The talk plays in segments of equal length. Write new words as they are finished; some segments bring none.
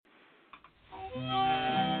And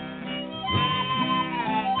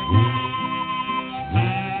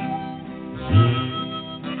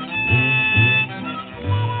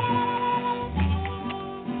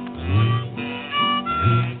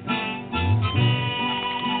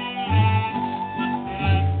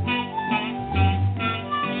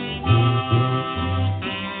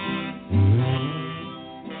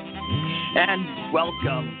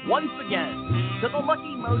welcome once again to the Lucky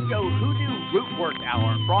Mojo Hoodoo Rootwork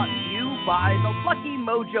Hour, brought to you by the Lucky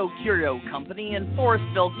Mojo Curio Company in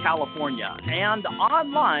Forestville, California, and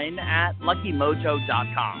online at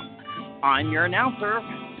luckymojo.com. I'm your announcer,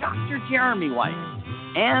 Dr. Jeremy White,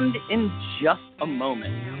 and in just a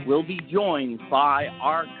moment, we'll be joined by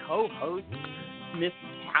our co-host, Miss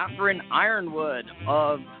Catherine Ironwood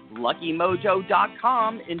of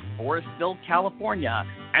LuckyMojo.com in Forestville, California,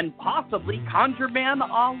 and possibly ConjureMan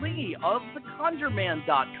Ali of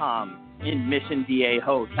TheConjureMan.com in Mission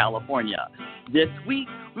Viejo, California. This week,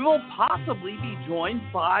 we will possibly be joined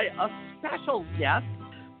by a special guest,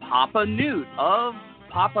 Papa Newt of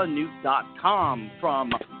PapaNewt.com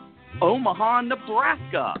from Omaha,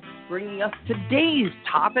 Nebraska, bringing us today's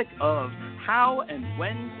topic of how and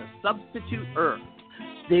when to substitute herbs.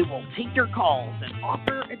 They will take your calls and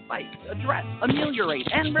offer advice, address, ameliorate,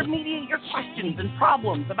 and remediate your questions and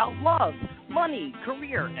problems about love, money,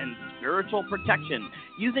 career, and spiritual protection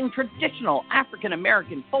using traditional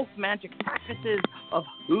African-American folk magic practices of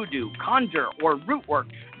hoodoo, conjure, or rootwork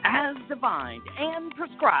as divined and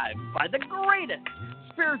prescribed by the greatest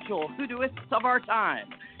spiritual hoodooists of our time.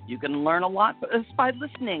 You can learn a lot just by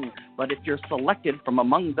listening, but if you're selected from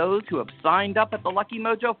among those who have signed up at the Lucky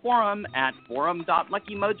Mojo Forum at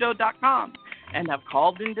forum.luckymojo.com and have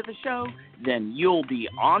called into the show, then you'll be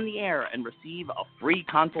on the air and receive a free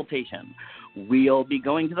consultation. We'll be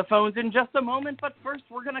going to the phones in just a moment, but first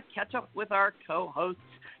we're going to catch up with our co-hosts,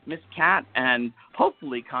 Miss Cat and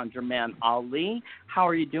hopefully ConjureMan Ali. How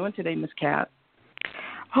are you doing today, Miss Cat?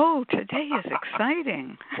 Oh, today is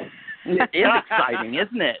exciting. It is exciting,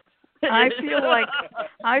 isn't it? I feel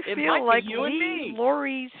like you and Lee me.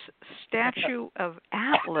 Laurie's statue of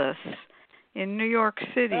Atlas in New York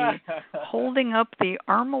City, holding up the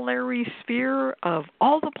armillary sphere of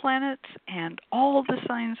all the planets and all the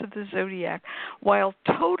signs of the zodiac, while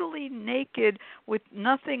totally naked with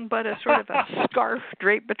nothing but a sort of a scarf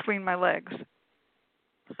draped between my legs.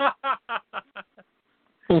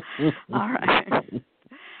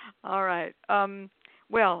 All right.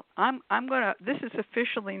 Well, I'm gonna. This is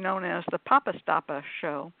officially known as the Papa Stappa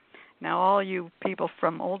Show. Now, all you people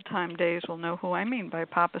from old time days will know who I mean by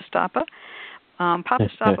Papa Stappa. Papa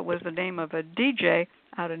Stappa was the name of a DJ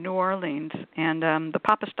out of New Orleans, and the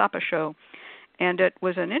Papa Stappa Show. And it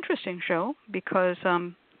was an interesting show because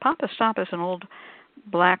Papa Stappa is an old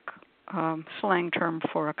black slang term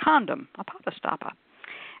for a condom, a Papa Stappa.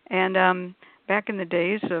 And back in the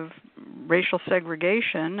days of racial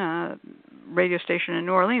segregation, radio station in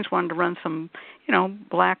New Orleans wanted to run some,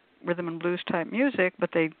 black rhythm and blues type music,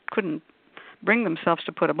 but they couldn't bring themselves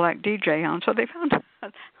to put a black DJ on, so they found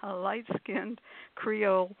a light-skinned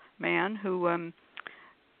Creole man who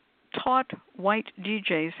taught white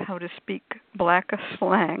DJs how to speak black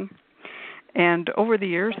slang. And over the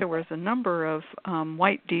years, there was a number of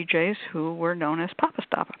white DJs who were known as Papa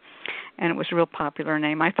Stappa, and it was a real popular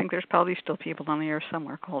name. I think there's probably still people on the air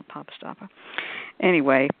somewhere called Papa Stappa.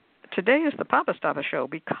 Anyway, today is the Papa Stappa Show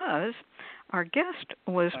because our guest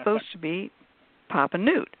was supposed to be Papa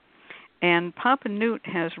Newt. And Papa Newt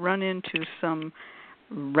has run into some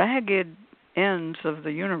ragged ends of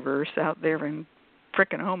the universe out there in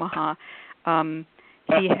frickin' Omaha.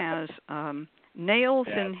 He has nails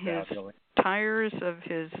in his tires of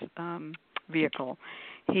his vehicle.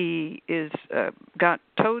 He is got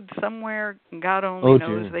towed somewhere. God only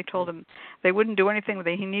knows. Dear. They told him they wouldn't do anything with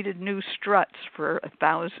it. He needed new struts for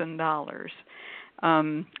 $1,000.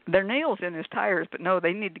 There are nails in his tires, but no,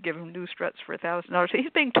 they need to give him new struts for $1,000. So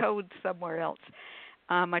he's being towed somewhere else.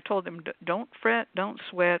 I told him, don't fret, don't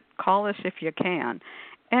sweat, call us if you can.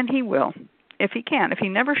 And he will, if he can. If he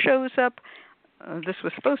never shows up, this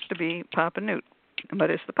was supposed to be Papa Newt,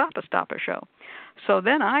 but it's the Papa Stappa Show. So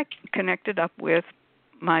then I connected up with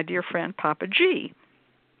my dear friend Papa G.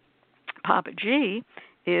 Papa G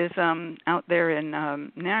is out there in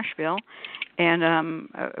Nashville and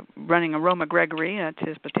running Aroma Gregory at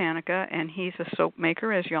his Botanica, and he's a soap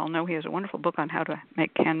maker. As you all know, he has a wonderful book on how to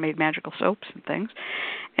make handmade magical soaps and things.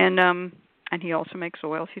 And he also makes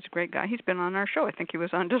oils. He's a great guy. He's been on our show. I think he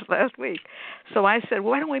was on just last week. So I said,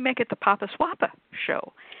 why don't we make it the Papa Swappa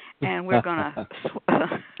Show? And we're going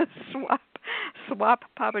to swap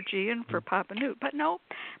Papa G in for Papa Newt. But no,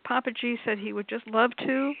 Papa G said he would just love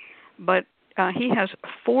to, but he has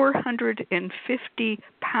 450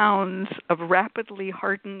 pounds of rapidly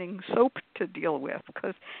hardening soap to deal with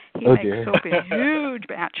because he makes soap in huge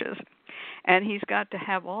batches. And he's got to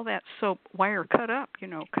have all that soap wire cut up,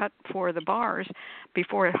 cut for the bars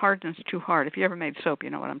before it hardens too hard. If you ever made soap, you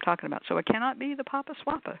know what I'm talking about. So it cannot be the Papa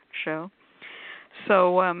Swappa show.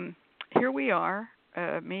 So here we are,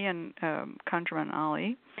 me and ConjureMan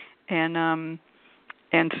Ali, and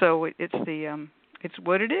so it's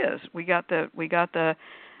what it is.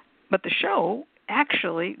 But the show,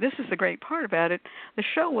 actually, this is the great part about it. The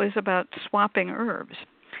show is about swapping herbs.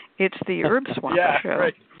 It's the Herb Swappa show.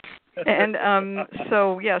 Right. And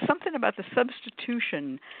something about the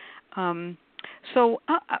substitution. So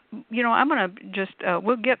I'm going to just,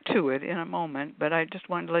 we'll get to it in a moment, but I just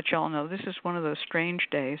wanted to let you all know this is one of those strange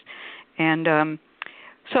days. And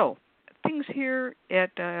so things here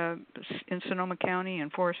in Sonoma County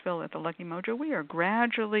and Forestville at the Lucky Mojo, we are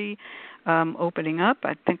gradually opening up.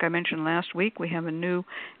 I think I mentioned last week we have a new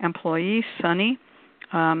employee, Sunny,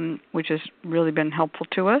 which has really been helpful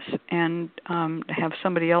to us, and to have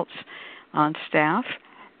somebody else on staff.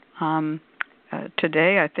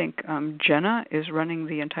 Today, I think Jenna is running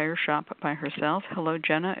the entire shop by herself. Hello,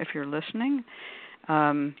 Jenna, if you're listening.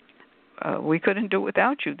 We couldn't do it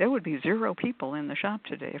without you. There would be 0 people in the shop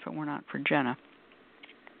today if it were not for Jenna.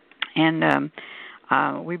 And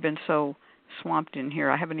we've been so swamped in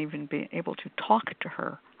here, I haven't even been able to talk to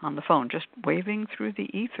her on the phone, just waving through the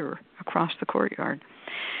ether across the courtyard.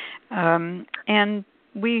 And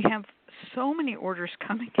we have so many orders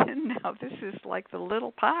coming in now. This is like the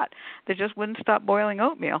little pot that just wouldn't stop boiling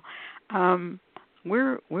oatmeal.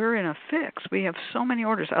 We're in a fix. We have so many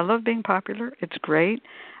orders. I love being popular. It's great.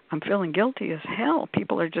 I'm feeling guilty as hell.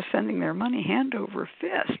 People are just sending their money hand over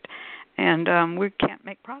fist. And we can't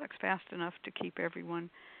make products fast enough to keep everyone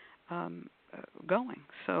going.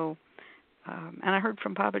 So, and I heard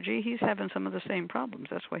from Papa G, he's having some of the same problems.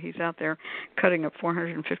 That's why he's out there cutting up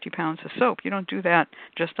 450 pounds of soap. You don't do that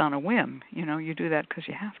just on a whim. You do that because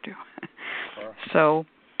you have to. So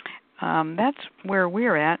that's where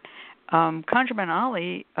we're at. ConjureMan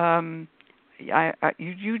Ali,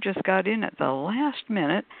 you just got in at the last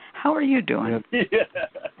minute. How are you doing?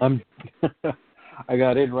 I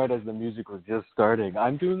got in right as the music was just starting.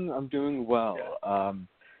 I'm doing well.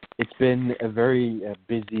 It's been a very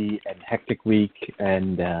busy and hectic week,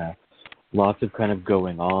 and lots of kind of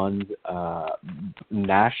going on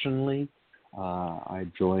nationally. I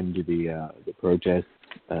joined the protests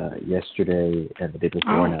yesterday and the day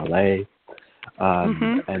before in LA,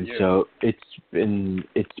 and so it's been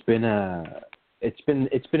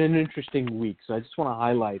an interesting week. So I just want to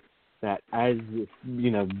highlight that, as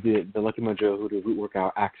the Lucky Mojo Hoodoo Rootwork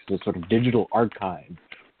acts as a sort of digital archive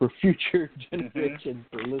for future generations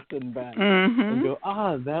to listen back and go,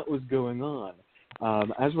 that was going on.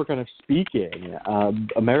 As we're kind of speaking,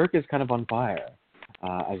 America is kind of on fire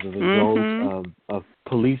as a result of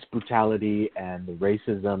police brutality and the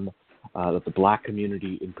racism that the black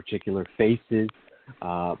community in particular faces.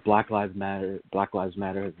 Black Lives Matter has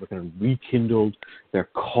kind of rekindled their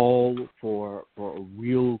call for a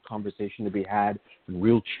real conversation to be had and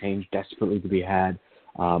real change desperately to be had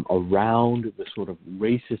around the sort of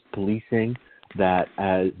racist policing that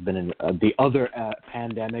has been the other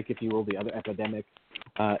pandemic, if you will, the other epidemic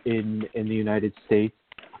in the United States,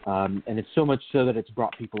 and it's so much so that it's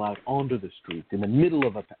brought people out onto the streets in the middle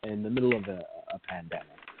of a pandemic.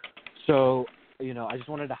 So, I just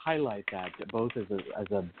wanted to highlight that both as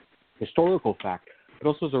a historical fact, but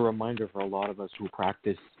also as a reminder for a lot of us who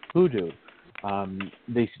practice hoodoo.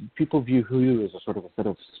 People view hoodoo as a sort of a set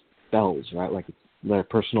of spells, right? Like it's their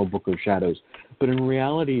personal book of shadows. But in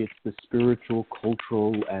reality, it's the spiritual,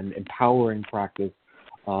 cultural, and empowering practice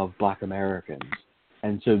of Black Americans.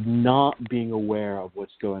 And so not being aware of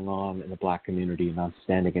what's going on in the Black community and not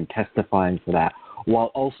standing and testifying for that, while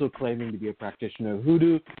also claiming to be a practitioner of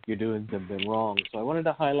hoodoo, you're doing something wrong. So I wanted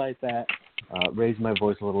to highlight that, raise my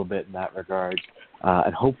voice a little bit in that regard,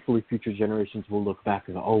 and hopefully future generations will look back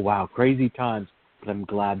and go, oh, wow, crazy times, but I'm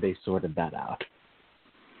glad they sorted that out.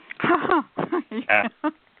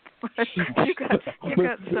 You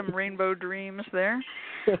got some rainbow dreams there.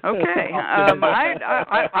 Okay,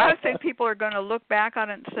 I think people are going to look back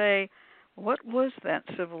on it and say, "What was that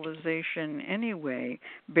civilization anyway?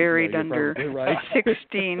 Buried under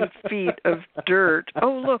 16 feet of dirt.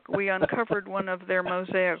 Oh, look, we uncovered one of their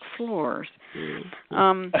mosaic floors."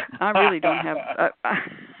 I really don't have.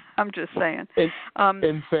 I'm just saying.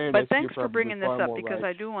 In fairness, but thanks for bringing this up because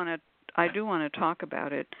I do want to talk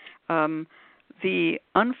about it. The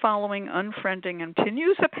unfollowing, unfriending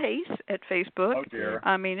continues apace at Facebook. Oh dear.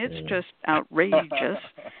 I mean, it's just outrageous.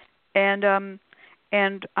 And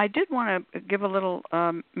I did want to give a little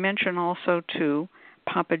mention also to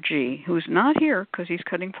Papa G, who's not here because he's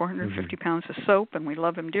cutting 450 pounds of soap, and we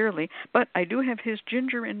love him dearly. But I do have his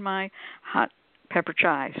ginger in my hot pepper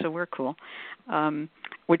chai, so we're cool,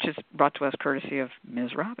 which is brought to us courtesy of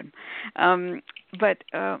Ms. Robin. But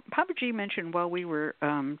Papa G mentioned while we were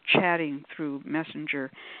chatting through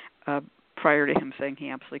Messenger prior to him saying he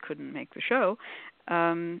absolutely couldn't make the show,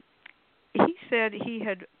 he said he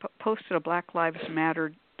had posted a Black Lives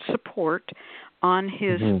Matter support on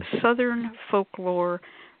his Southern Folklore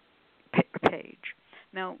page.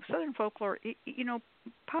 Now, Southern Folklore, you know,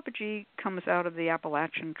 Papa G comes out of the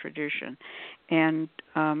Appalachian tradition, and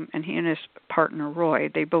he and his partner Roy,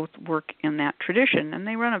 they both work in that tradition, and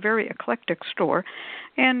they run a very eclectic store.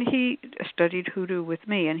 And he studied Hoodoo with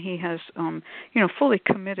me, and he has, fully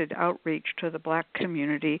committed outreach to the Black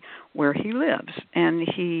community where he lives, and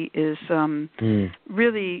he is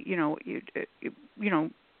really,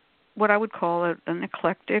 what I would call an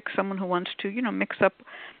eclectic, someone who wants to, mix up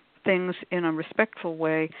things in a respectful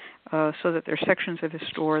way, so that there's sections of his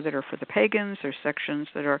store that are for the pagans, there's sections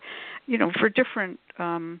that are, for different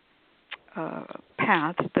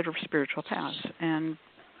paths that are spiritual paths, and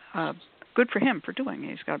good for him for doing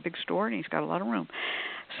it. He's got a big store and he's got a lot of room.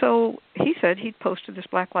 So he said he'd posted this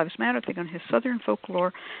Black Lives Matter thing on his Southern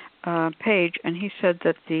Folklore page, and he said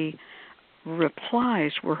that the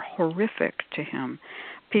replies were horrific to him.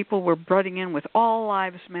 People were butting in with all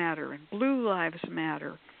lives matter and blue lives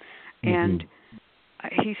matter. And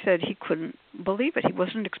he said he couldn't believe it. He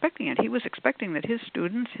wasn't expecting it. He was expecting that his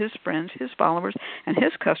students, his friends, his followers, and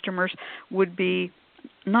his customers would be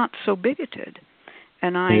not so bigoted.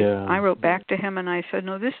 And I wrote back to him and I said,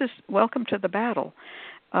 no, this is welcome to the battle.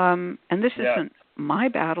 And this isn't my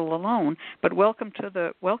battle alone, but welcome to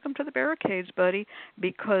the barricades, buddy,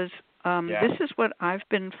 because this is what I've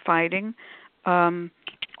been fighting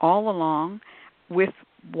all along with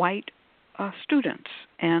white students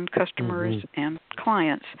and customers and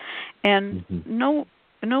clients, and no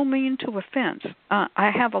mean to offense. I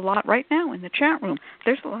have a lot right now in the chat room.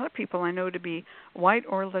 There's a lot of people I know to be white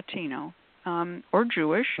or Latino or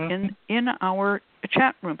Jewish in our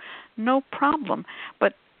chat room. No problem,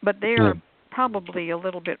 but they are probably a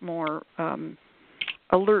little bit more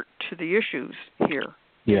alert to the issues here.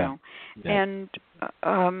 And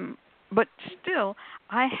but still,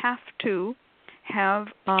 I have to have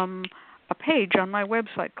a page on my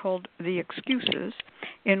website called The Excuses,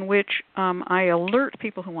 in which I alert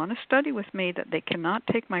people who want to study with me that they cannot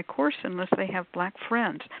take my course unless they have Black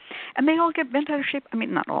friends. And they all get bent out of shape. I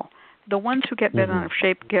mean, not all. The ones who get bent out of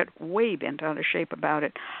shape get way bent out of shape about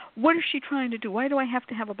it. What is she trying to do? Why do I have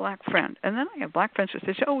to have a Black friend? And then I have Black friends that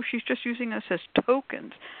say, oh, she's just using us as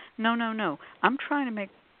tokens. No. I'm trying to make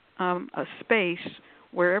a space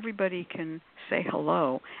where everybody can say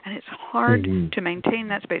hello, and it's hard to maintain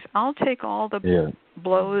that space. I'll take all the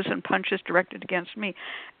blows and punches directed against me.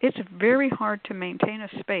 It's very hard to maintain a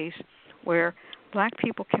space where Black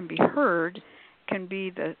people can be heard, can be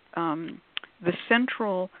the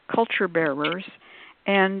central culture bearers,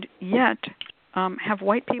 and yet have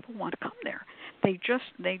white people want to come there. They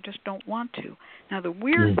just don't want to. Now the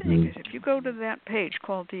weird thing is, if you go to that page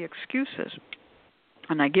called The Excuses,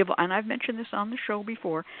 and I've mentioned this on the show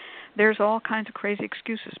before, there's all kinds of crazy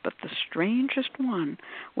excuses, but the strangest one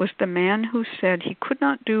was the man who said he could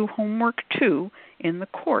not do homework 2 in the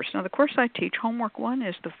course. Now, the course I teach, homework 1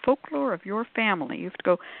 is the folklore of your family. You have to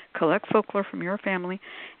go collect folklore from your family,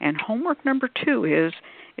 and homework number 2 is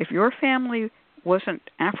if your family wasn't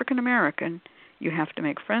African American, you have to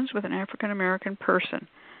make friends with an African American person.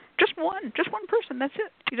 Just one person. That's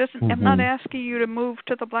it. He doesn't. I'm not asking you to move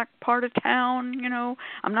to the Black part of town.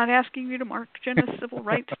 I'm not asking you to march in a civil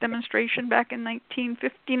rights demonstration back in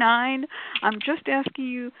 1959. I'm just asking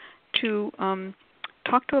you to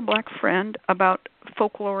talk to a Black friend about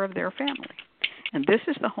folklore of their family. And this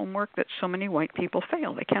is the homework that so many white people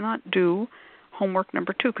fail. They cannot do homework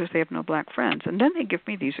number 2 because they have no Black friends. And then they give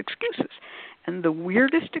me these excuses. And the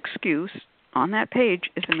weirdest excuse on that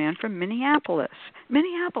page is a man from Minneapolis.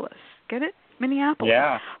 Get it? Minneapolis.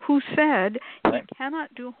 Yeah. Who said he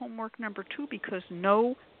cannot do homework number 2 because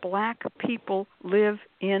no Black people live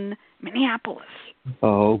in Minneapolis.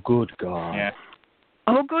 Oh, good God. Yeah.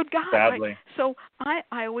 Oh, good God. Sadly. So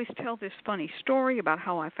I always tell this funny story about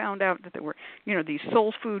how I found out that there were, these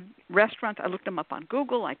soul food restaurants. I looked them up on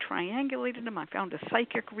Google. I triangulated them. I found a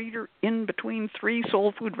psychic reader in between 3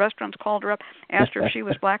 soul food restaurants, called her up, asked her if she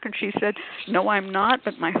was black, and she said, no, I'm not,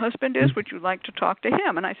 but my husband is. Would you like to talk to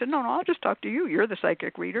him? And I said, no, I'll just talk to you. You're the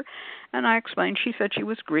psychic reader. And I explained. She said she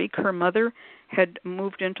was Greek. Her mother had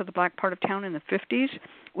moved into the black part of town in the 50s,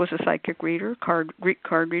 was a psychic reader, Greek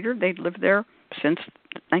card reader. They'd lived there since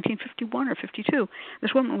 1951 or 52.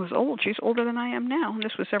 This woman was old. She's older than I am now, and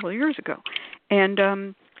this was several years ago.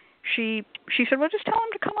 And she said, well, just tell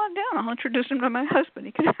him to come on down. I'll introduce him to my husband.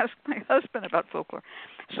 He can ask my husband about folklore.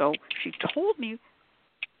 So she told me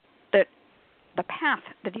that the path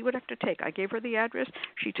that he would have to take. I gave her the address.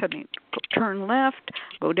 She told me, turn left,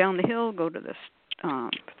 go down the hill, go to the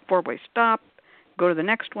 4-way stop, go to the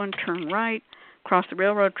next one, turn right, cross the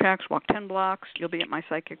railroad tracks, walk 10 blocks, you'll be at my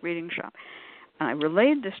psychic reading shop. And I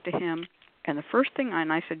relayed this to him, and the first thing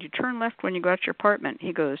I said, you turn left when you go out your apartment.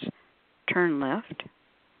 He goes, turn left?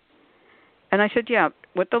 And I said, yeah,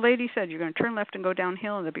 what the lady said, you're going to turn left and go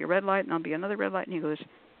downhill, and there'll be a red light, and there'll be another red light. And he goes,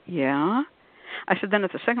 yeah. I said, then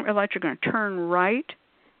at the second red light, you're going to turn right.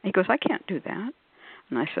 And he goes, I can't do that.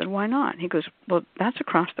 And I said, why not? He goes, well, that's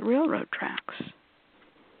across the railroad tracks.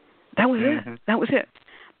 That was it. That was it.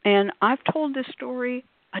 And I've told this story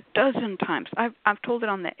a dozen times. I've told it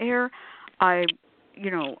on the air. I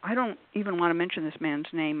don't even want to mention this man's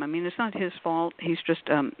name. I mean, it's not his fault. He's just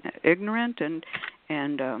ignorant and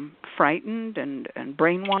frightened and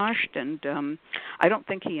brainwashed. And I don't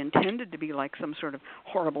think he intended to be like some sort of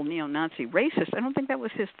horrible neo-Nazi racist. I don't think that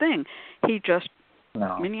was his thing. He just,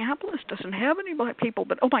 Minneapolis doesn't have any black people.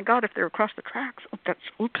 But, oh, my God, if they're across the tracks,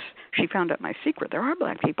 oops, she found out my secret. There are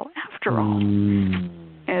black people after all.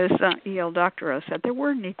 As E.L. Doctorow said, there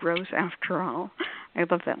were Negroes after all. I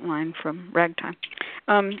love that line from Ragtime.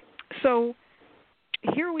 So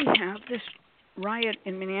here we have this riot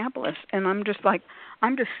in Minneapolis, and I'm just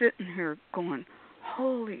sitting here going,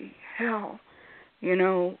 holy hell,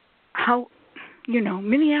 Minneapolis,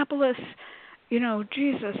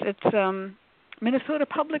 Jesus, it's Minnesota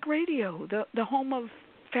Public Radio, the home of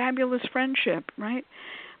fabulous friendship, right?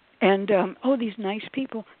 And, these nice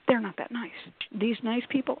people, they're not that nice. These nice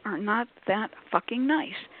people are not that fucking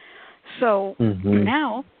nice. So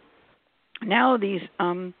now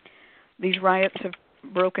these riots have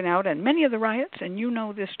broken out, and many of the riots, and you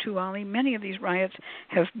know this too, Ollie, many of these riots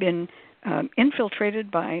have been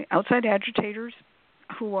infiltrated by outside agitators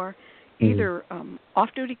who are either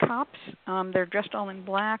off-duty cops. They're dressed all in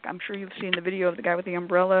black. I'm sure you've seen the video of the guy with the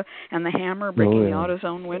umbrella and the hammer breaking the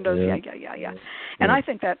AutoZone windows. Yeah. And I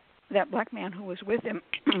think that black man who was with him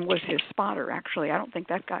was his spotter, actually. I don't think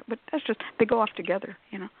that guy, but that's just, they go off together,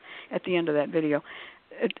 at the end of that video.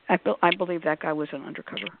 I believe that guy was an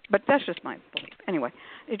undercover, but that's just my belief. Anyway,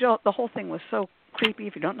 the whole thing was so creepy.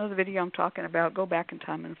 If you don't know the video I'm talking about, go back in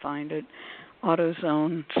time and find it.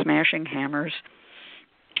 AutoZone, smashing hammers.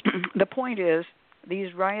 The point is,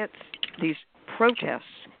 these riots, these protests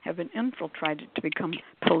have been infiltrated to become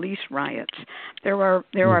police riots. There are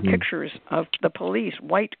pictures of the police,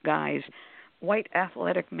 white guys, white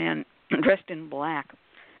athletic men dressed in black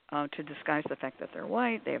to disguise the fact that they're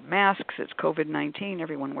white. They have masks. It's COVID-19.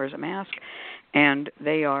 Everyone wears a mask. And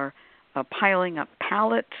they are piling up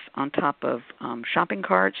pallets on top of shopping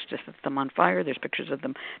carts to set them on fire. There's pictures of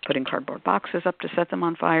them putting cardboard boxes up to set them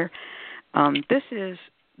on fire. This is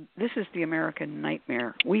the American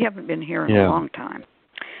nightmare. We haven't been here in a long time.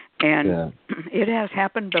 And it has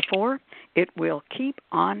happened before. It will keep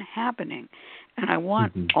on happening. And I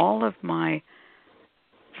want all of my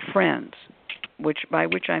friends, by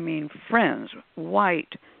which I mean friends,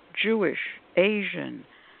 white, Jewish, Asian,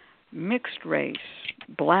 mixed race,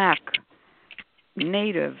 black,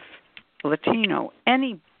 Native, Latino,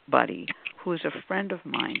 anybody who is a friend of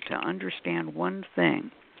mine, to understand one thing.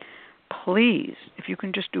 Please, if you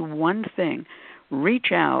can just do one thing,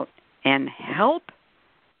 reach out and help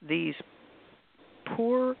these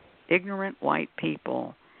poor, ignorant white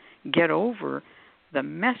people get over the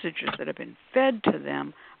messages that have been fed to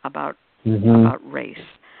them about race.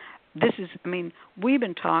 This is, we've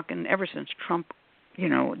been talking ever since Trump,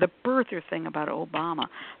 the birther thing about Obama.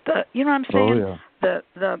 You know what I'm saying?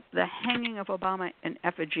 The hanging of Obama in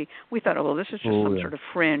effigy. We thought, this is just some sort of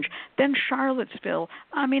fringe. Then Charlottesville.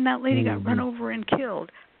 That lady got run over and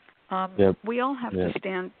killed. We all have to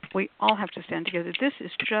stand. We all have to stand together. This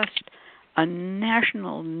is just a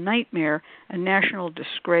national nightmare, a national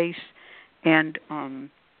disgrace, and I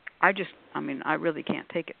really can't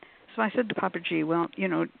take it. So I said to Papa G, well,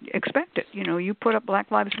 expect it. You put up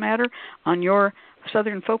Black Lives Matter on your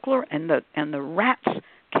Southern folklore, and the rats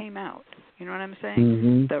came out. You know what I'm saying?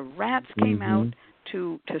 Mm-hmm. The rats came out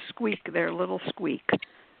to squeak their little squeak.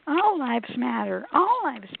 All lives matter. All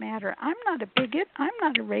lives matter. I'm not a bigot. I'm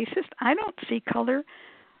not a racist. I don't see color.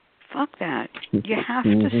 Fuck that. You have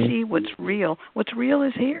to see what's real. What's real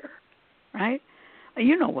is here, right?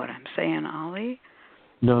 You know what I'm saying, Ollie.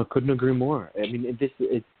 No, I couldn't agree more. I mean,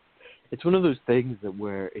 it's one of those things that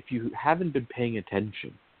where if you haven't been paying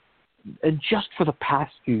attention, and just for the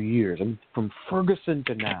past few years, I mean, from Ferguson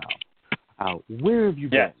to now, where have you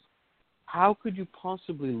been? How could you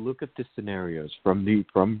possibly look at the scenarios from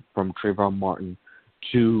Trayvon Martin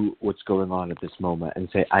to what's going on at this moment and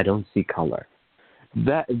say, I don't see color?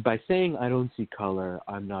 That by saying I don't see color,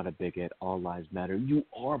 I'm not a bigot, all lives matter, you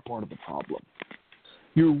are part of the problem.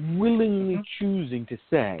 You're willingly choosing to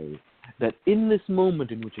say that in this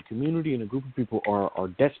moment in which a community and a group of people are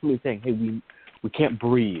desperately saying, hey, we can't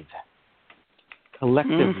breathe.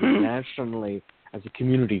 Collectively, nationally, as a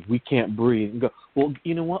community, we can't breathe. And go, well,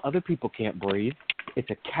 you know what? Other people can't breathe. It's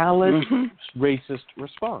a callous, racist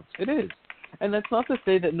response. It is. And that's not to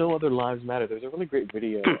say that no other lives matter. There's a really great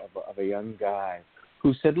video of a young guy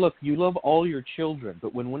who said, look, you love all your children,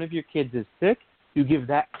 but when one of your kids is sick, you give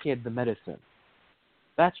that kid the medicine.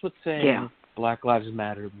 That's what saying Black Lives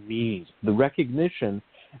Matter means. The recognition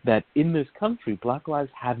that in this country, Black lives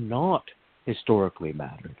have not historically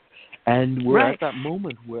mattered. And we're at that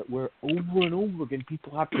moment where over and over again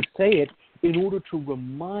people have to say it in order to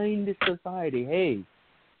remind society, hey,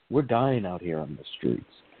 we're dying out here on the streets.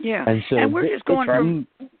 Yeah, and so we're just going from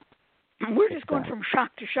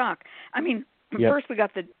shock to shock. I mean, first we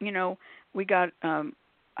got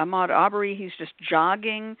Ahmaud Arbery. He's just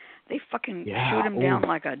jogging. They fucking shoot him down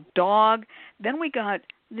like a dog. Then we got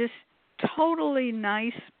this totally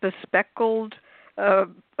nice, bespectacled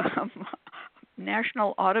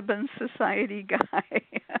National Audubon Society guy.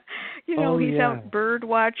 He's out bird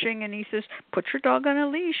watching, and he says, put your dog on a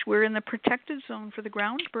leash. We're in the protected zone for the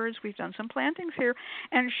ground birds. We've done some plantings here.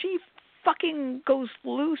 And she fucking goes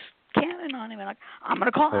loose cannon on him. And I'm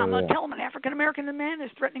going to tell him an African-American man is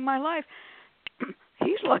threatening my life.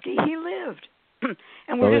 He's lucky he lived.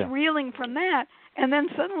 And we're just reeling from that. And then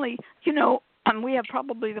suddenly, we have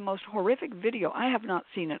probably the most horrific video. I have not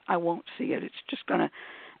seen it. I won't see it. It's just going to,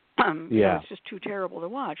 it's just too terrible to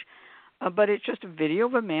watch. But it's just a video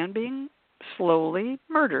of a man being slowly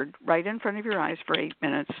murdered right in front of your eyes for 8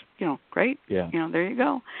 minutes. Great. Yeah. There you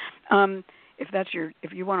go.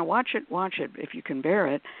 If you want to watch it, if you can bear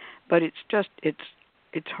it. But it's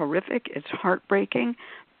horrific. It's heartbreaking.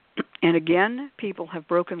 And again, people have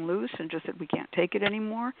broken loose and just said we can't take it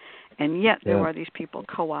anymore. And yet there are these people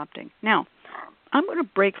co-opting. Now, I'm going to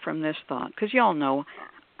break from this thought because y'all know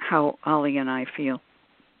how Ollie and I feel.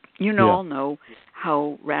 All know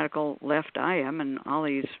how radical left I am, and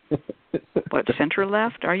Ollie's center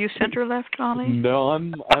left? Are you center left, Ollie? No,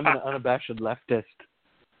 I'm an unabashed leftist.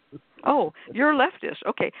 Oh, you're leftist.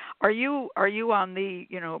 Okay. Are you on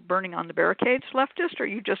the burning on the barricades leftist, or are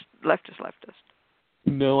you just leftist?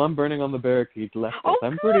 No, I'm burning on the barricades leftist. Oh,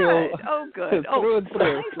 I'm good. pretty old. Oh, good.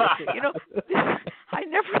 I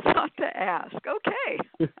never thought to ask.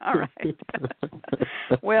 Okay. All right.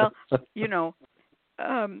 Well,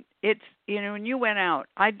 it's when you went out,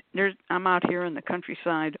 I'm out here in the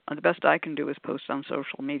countryside. The best I can do is post on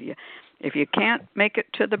social media. If you can't make it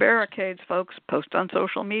to the barricades, folks, post on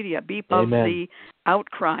social media. Be of the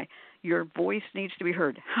outcry. Your voice needs to be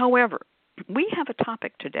heard. However, we have a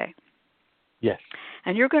topic today. Yes.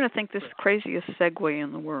 And you're going to think this is the craziest segue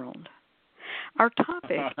in the world. Our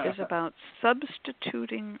topic is about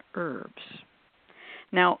substituting herbs.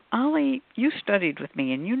 Now, Ollie, you studied with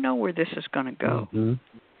me, and you know where this is going to go.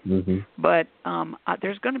 But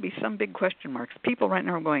there's going to be some big question marks. People right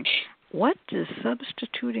now are going, what does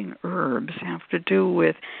substituting herbs have to do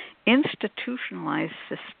with institutionalized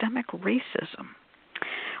systemic racism?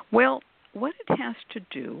 Well, what it has to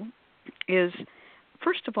do is,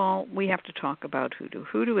 first of all, we have to talk about hoodoo.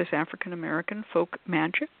 Hoodoo is African-American folk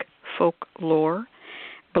magic, folklore,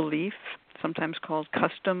 belief, sometimes called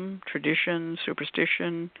custom, tradition,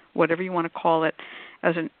 superstition, whatever you want to call it,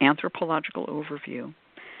 as an anthropological overview.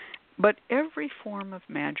 But every form of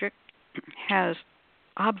magic has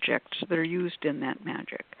objects that are used in that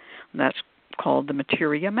magic. That's called the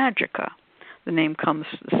materia magica. The name comes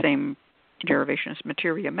the same derivation as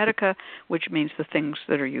materia medica, which means the things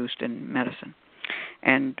that are used in medicine.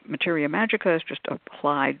 And materia magica is just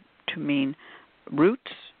applied to mean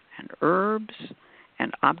roots and herbs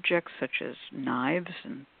and objects such as knives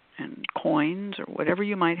and and coins or whatever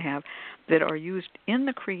you might have that are used in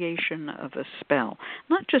the creation of a spell.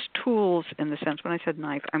 Not just tools in the sense, when I said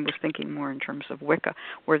knife, I was thinking more in terms of Wicca,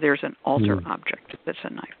 where there's an altar object that's a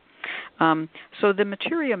knife. So the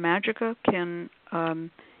materia magica can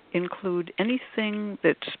include anything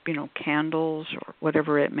that's, candles or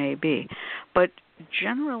whatever it may be. But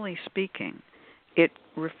generally speaking, it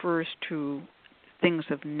refers to things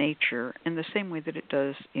of nature in the same way that it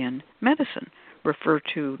does in medicine, refer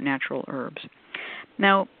to natural herbs.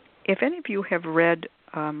 Now, if any of you have read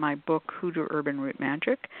my book, Hoodoo, Herb, and Root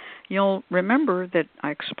Magic, you'll remember that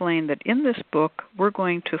I explained that in this book we're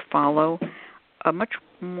going to follow a much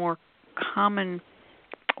more common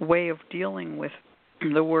way of dealing with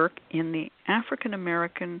the work in the African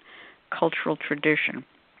American cultural tradition,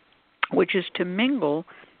 which is to mingle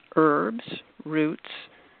herbs, roots,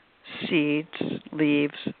 seeds,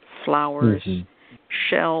 leaves, flowers,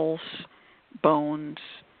 shells, bones,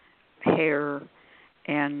 hair,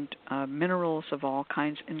 and minerals of all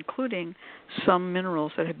kinds, including some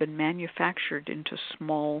minerals that have been manufactured into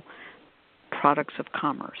small products of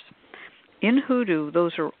commerce. In Hoodoo,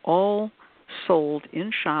 those are all sold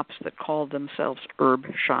in shops that call themselves herb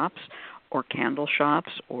shops or candle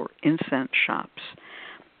shops or incense shops.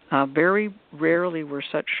 Very rarely were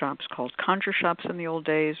such shops called conjure shops in the old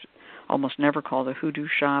days, almost never called a hoodoo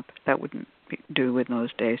shop. That wouldn't do in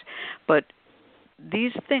those days. But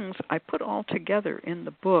these things I put all together in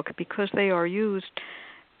the book because they are used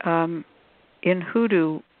in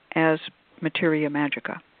hoodoo as materia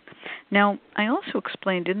magica. Now, I also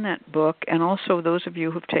explained in that book, and also those of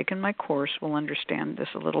you who've taken my course will understand this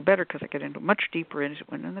a little better because I get into much deeper into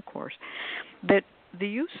it in the course, that the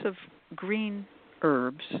use of green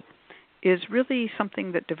herbs is really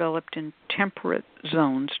something that developed in temperate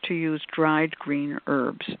zones to use dried green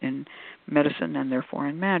herbs in medicine and therefore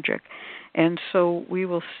in magic. And so we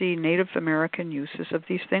will see Native American uses of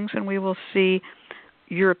these things, and we will see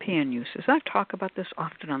European uses. I talk about this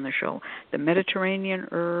often on the show. The Mediterranean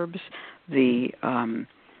herbs, the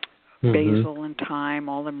basil and thyme,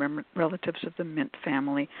 all the relatives of the mint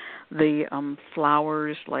family, the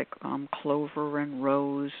flowers like clover and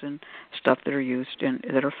rose and stuff that are used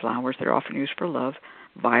that are flowers that are often used for love,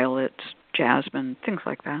 violets, jasmine, things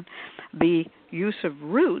like that. The use of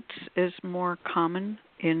roots is more common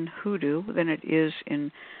in hoodoo than it is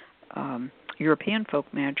in European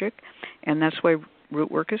folk magic, and that's why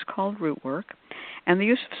rootwork is called rootwork. And the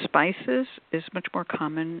use of spices is much more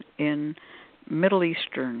common in Middle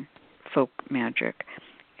Eastern folk magic.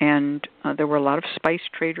 And there were a lot of spice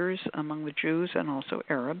traders among the Jews and also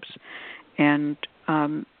Arabs. And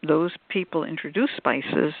those people introduced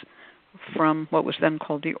spices from what was then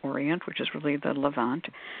called the Orient, which is really the Levant,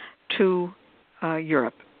 to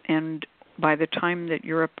Europe. And by the time that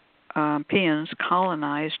Europeans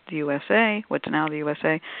colonized the USA, what's now the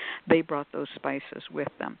USA, they brought those spices with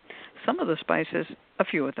them. Some of the spices, a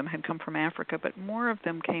few of them, had come from Africa, but more of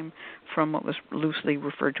them came from what was loosely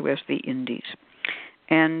referred to as the Indies.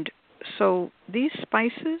 And so these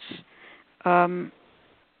spices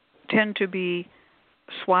tend to be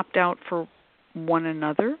swapped out for one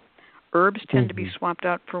another. Herbs tend to be swapped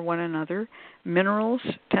out for one another. Minerals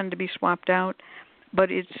tend to be swapped out. But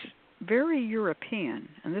it's very European,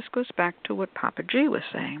 and this goes back to what Papa G was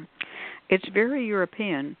saying. It's very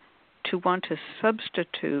European to want to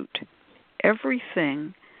substitute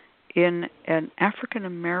everything in an African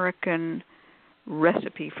American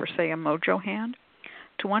recipe for, say, a Mojo hand,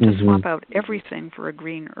 to want to swap out everything for a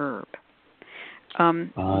green herb.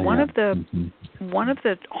 One of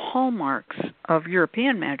the hallmarks of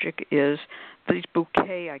European magic is these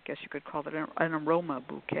bouquet, I guess you could call it an aroma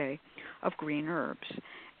bouquet of green herbs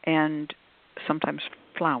and sometimes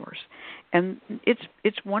flowers. And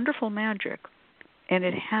it's wonderful magic, and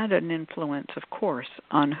it had an influence, of course,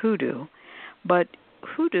 on hoodoo, but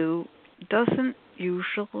hoodoo doesn't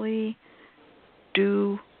usually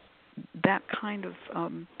do that kind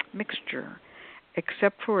of mixture,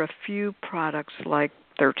 except for a few products like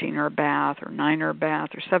 13-herb bath or 9-herb bath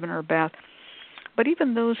or 7-herb bath. But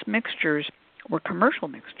even those mixtures were commercial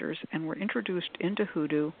mixtures and were introduced into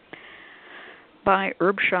hoodoo by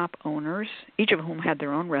herb shop owners, each of whom had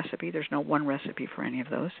their own recipe. There's no one recipe for any of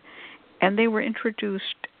those. And they were introduced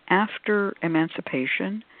after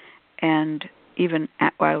emancipation, and even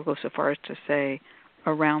I'll go so far as to say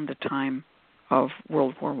around the time of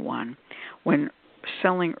World War I, when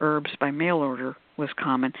selling herbs by mail order was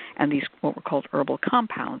common, and these what were called herbal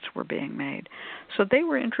compounds were being made. So they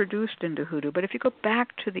were introduced into hoodoo. But if you go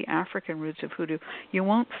back to the African roots of hoodoo, you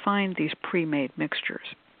won't find these pre-made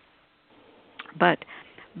mixtures. But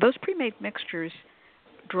those pre-made mixtures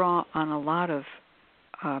draw on a lot of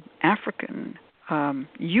African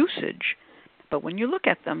usage, but when you look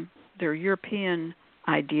at them, they're European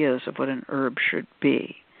ideas of what an herb should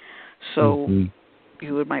be. So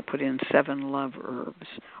you might put in 7 love herbs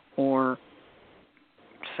or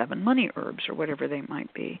 7 money herbs or whatever they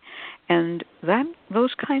might be. And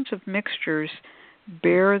those kinds of mixtures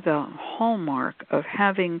bear the hallmark of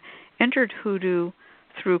having entered Hoodoo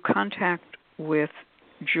through contact with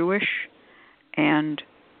Jewish and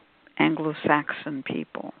Anglo-Saxon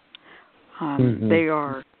people. They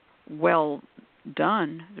are well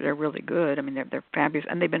done. They're really good. I mean, they're fabulous.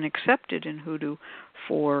 And they've been accepted in Hoodoo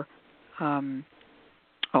for, more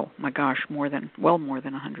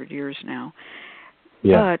than 100 years now.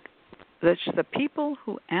 Yeah. But the people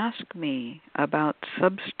who ask me about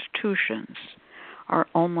substitutions are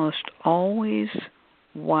almost always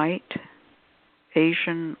white,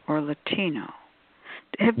 Asian, or Latino.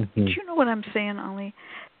 Do you know what I'm saying, Ali?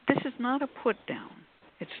 This is not a put down.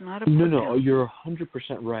 It's not a put down. No, you're 100%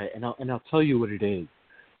 right, and I'll tell you what it is.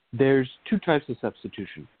 There's 2 types of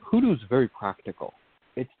substitution. Hoodoo is very practical.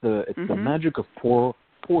 It's the magic of poor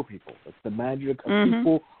people. It's the magic of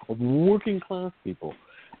people, of working class people.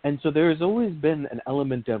 And so there has always been an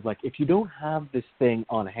element of, like, if you don't have this thing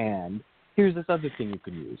on hand, here's this other thing you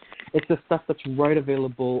can use. It's the stuff that's right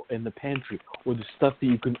available in the pantry, or the stuff that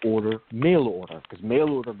you can order, mail order, because mail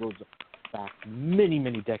order goes back many,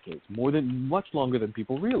 many decades, much longer than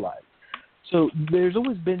people realize. So there's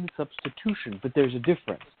always been substitution, but there's a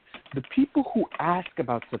difference. The people who ask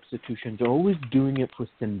about substitutions are always doing it for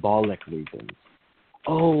symbolic reasons.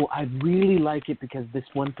 Oh, I really like it because this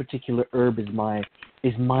one particular herb is my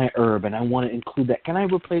herb, and I want to include that. Can I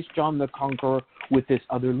replace John the Conqueror with this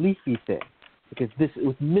other leafy thing?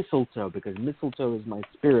 With mistletoe, because mistletoe is my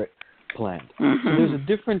spirit plant. So there's a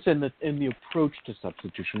difference in the approach to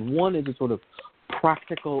substitution. One is a sort of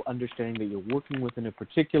practical understanding that you're working within a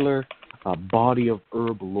particular body of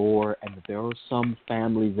herb lore, and that there are some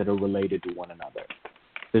families that are related to one another.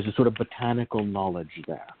 There's a sort of botanical knowledge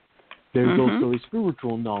there. There's also a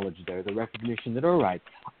spiritual knowledge there, the recognition that, all right,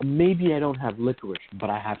 maybe I don't have licorice, but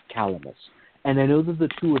I have calamus. And I know that the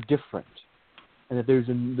two are different, and that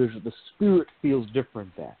the spirit feels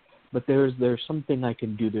different there. But there's something I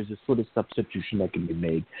can do. There's a sort of substitution that can be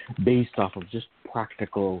made based off of just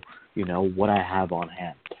practical, what I have on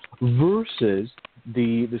hand. Versus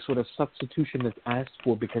the sort of substitution that's asked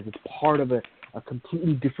for because it's part of a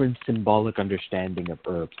completely different symbolic understanding of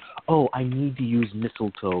herbs. Oh, I need to use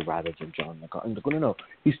mistletoe rather than John the Conqueror. No,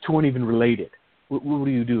 these two aren't even related. What are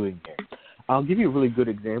you doing here? I'll give you a really good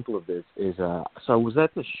example of this. So I was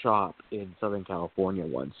at the shop in Southern California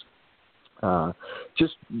once,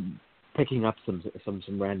 just picking up some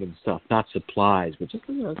random stuff, not supplies, but just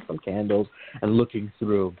some candles and looking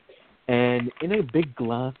through. And in a big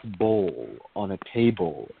glass bowl on a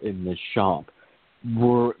table in the shop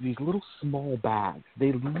were these little small bags.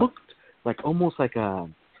 They looked almost like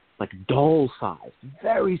doll size,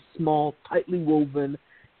 very small, tightly woven,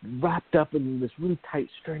 wrapped up in this really tight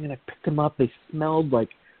string. And I picked them up. They smelled like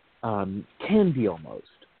candy almost.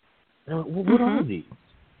 And I went, well, what are these?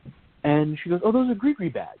 And she goes, oh, those are Gree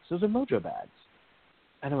bags. Those are Mojo bags.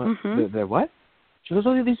 And I went, they're what? She goes,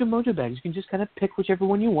 oh, these are Mojo bags. You can just kind of pick whichever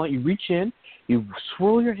one you want. You reach in, you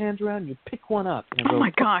swirl your hands around, you pick one up. And I go,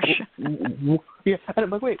 my gosh. Yeah. And I'm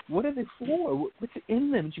like, wait, what are they for? What's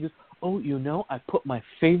in them? And she goes, oh, I put my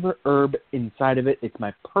favorite herb inside of it. It's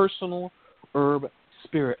my personal herb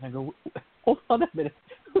spirit. And I go, hold on a minute.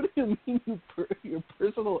 What do you mean your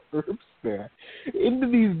personal herb spirit into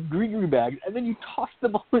these green bags, and then you toss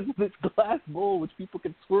them all into this glass bowl which people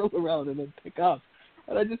can swirl around and then pick up?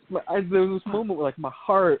 And there was this moment where my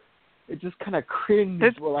heart, it just kind of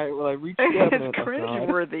cringed while I reached up. It's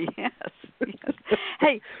cringeworthy, yes.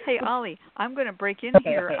 Hey, Ollie, I'm going to break in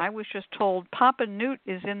here. I was just told Papa Newt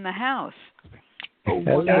is in the house. Oh,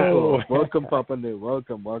 wonderful. Welcome, Papa Newt.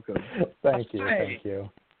 Welcome. Thank you.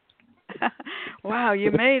 Wow,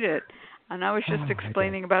 you made it. And I was just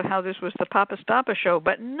explaining about how this was the Papa Stappa show,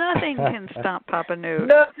 but nothing can stop Papa Newt.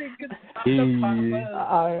 Nothing can stop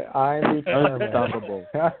Papa. I'm unstoppable.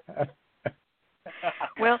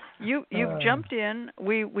 Well, you've jumped in.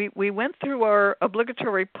 We went through our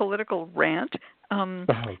obligatory political rant, and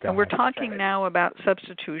we're talking now about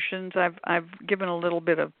substitutions. I've given a little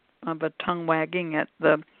bit of a tongue wagging at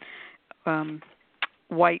the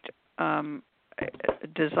white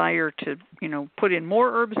desire to put in more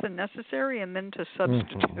herbs than necessary and then to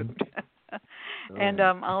substitute. And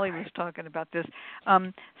Ollie was talking about this.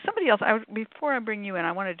 Somebody else, before I bring you in,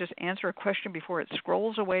 I want to just answer a question before it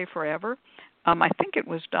scrolls away forever. I think it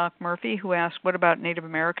was Doc Murphy who asked, what about Native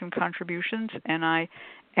American contributions? And I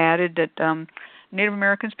added that Native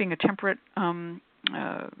Americans being a temperate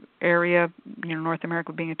area, North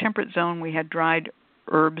America being a temperate zone, we had dried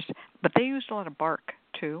herbs, but they used a lot of bark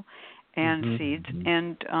too, and seeds.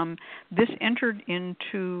 And this entered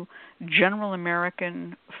into general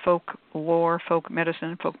American folk lore, folk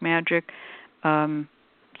medicine, folk magic,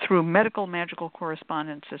 through magical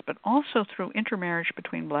correspondences, but also through intermarriage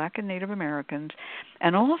between Black and Native Americans,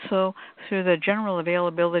 and also through the general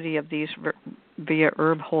availability of these via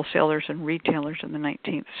herb wholesalers and retailers in the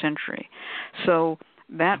 19th century. So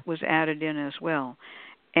that was added in as well.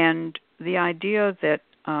 And the idea that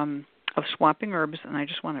of swapping herbs, and I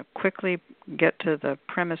just want to quickly get to the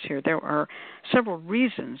premise here. There are several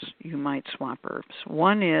reasons you might swap herbs.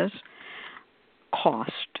 One is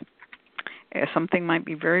cost. Something might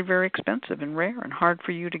be very, very expensive and rare and hard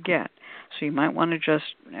for you to get. So you might want to just,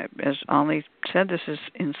 as Ollie said, this is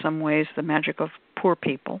in some ways the magic of poor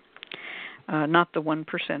people, not the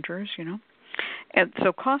 1%ers, And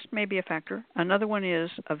so cost may be a factor. Another one is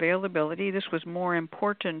availability. This was more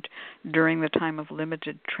important during the time of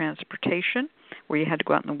limited transportation, where you had to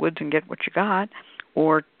go out in the woods and get what you got,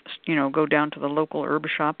 or go down to the local herb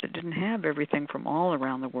shop that didn't have everything from all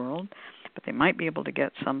around the world, but they might be able to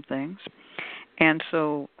get some things. And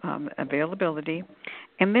so availability.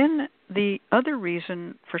 And then the other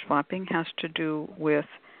reason for swapping has to do with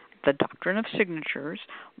the doctrine of signatures.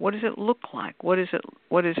 What does it look like? What is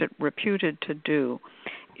it reputed to do?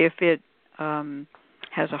 If it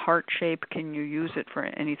has a heart shape, can you use it for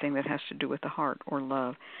anything that has to do with the heart or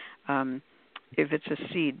love? If it's a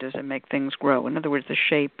seed, does it make things grow? In other words, the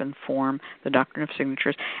shape and form, the doctrine of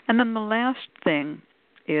signatures. And then the last thing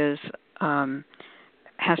is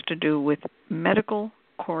has to do with medical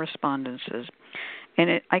correspondences.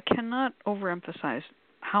 And I cannot overemphasize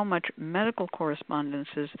how much medical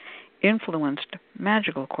correspondences influenced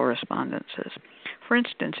magical correspondences. For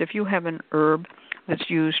instance, if you have an herb that's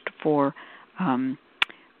used for,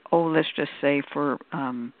 let's just say for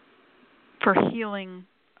healing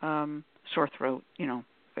sore throat,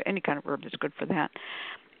 any kind of herb that's good for that.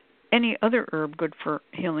 Any other herb good for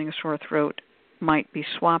healing a sore throat might be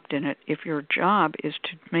swapped in it if your job is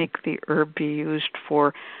to make the herb be used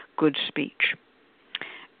for good speech.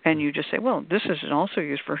 And you just say, well, this is also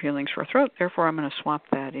used for healing sore throat, therefore I'm going to swap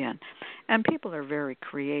that in. And people are very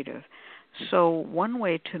creative. So one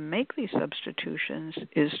way to make these substitutions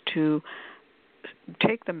is to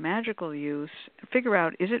take the magical use, figure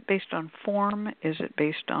out, is it based on form? Is it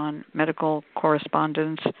based on medical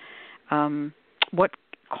correspondence? What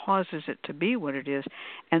causes it to be what it is?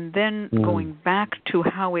 And then going back to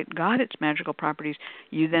how it got its magical properties,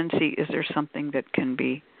 you then see, is there something that can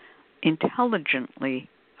be intelligently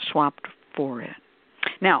swapped for it?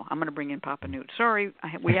 Now, I'm going to bring in Papa Newt. Sorry,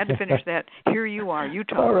 we had to finish that. Here you are. You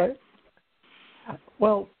talk. All right.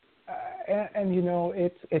 Well, and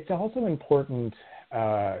it's also important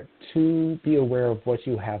to be aware of what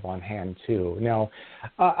you have on hand too. Now,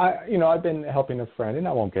 I've been helping a friend, and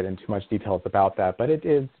I won't get into much details about that, but it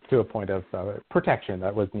is to a point of protection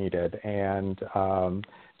that was needed, and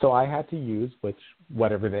so I had to use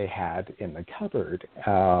whatever they had in the cupboard.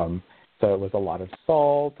 So it was a lot of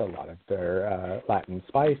salt, a lot of their Latin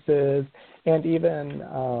spices, and even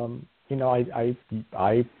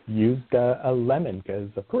I used a lemon because,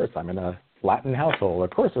 of course, I'm in a Latin household. Of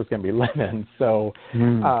course, there's going to be lemon. So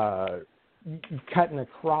cutting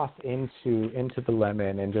across into the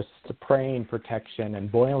lemon and just spraying protection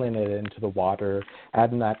and boiling it into the water,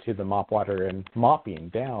 adding that to the mop water and mopping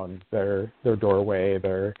down their doorway,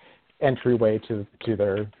 their entryway to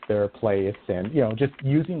their place, and just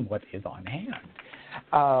using what is on hand.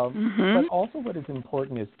 But also what is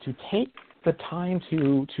important is to take the time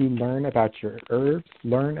to learn about your herbs,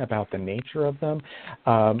 learn about the nature of them,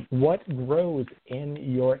 what grows in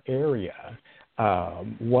your area,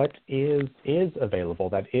 what is available.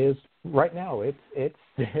 That is right now.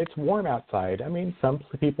 It's warm outside. I mean, some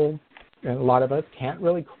people, and a lot of us, can't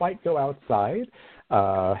really quite go outside.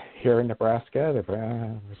 Here in Nebraska,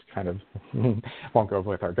 it's kind of won't go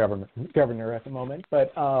with our governor at the moment,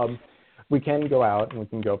 but we can go out and we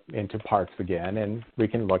can go into parks again, and we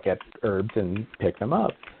can look at herbs and pick them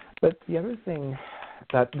up. But the other thing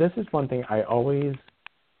this is one thing I always,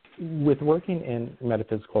 with working in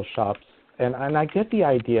metaphysical shops, and I get the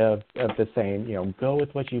idea of the saying, go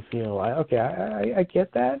with what you feel. I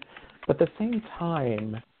get that, but at the same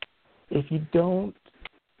time, if you don't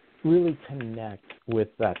really connect with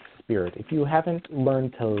that spirit, if you haven't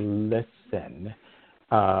learned to listen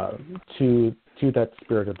to that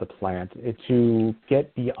spirit of the plant, to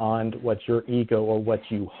get beyond what your ego or what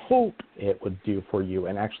you hope it would do for you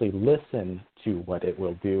and actually listen to what it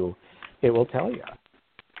will do, it will tell you.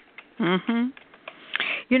 Mhm.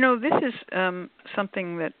 You know, this is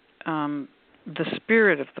something that the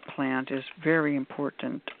spirit of the plant is very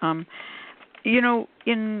important. You know,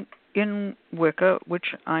 in Wicca,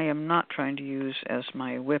 which I am not trying to use as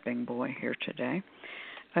my whipping boy here today,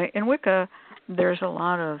 in Wicca, there's a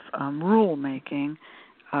lot of rule making,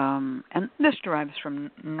 and this derives from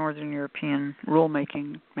Northern European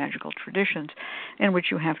rule-making magical traditions, in which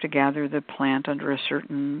you have to gather the plant under a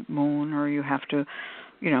certain moon, or you have to,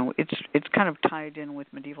 you know, it's kind of tied in with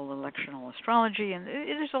medieval electional astrology, and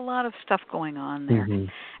there's a lot of stuff going on there,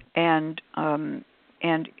 and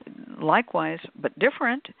likewise, but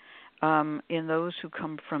different, in those who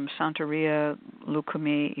come from Santeria,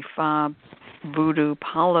 Lukumi, Ifa, Voodoo,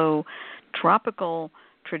 Palo, tropical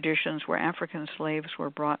traditions where African slaves were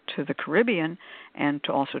brought to the Caribbean and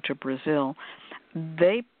also to Brazil,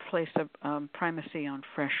 they place a primacy on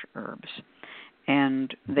fresh herbs,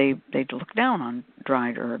 and they look down on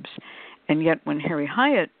dried herbs. And yet when Harry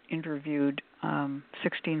Hyatt interviewed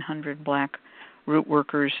 1,600 black root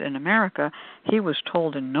workers in America, he was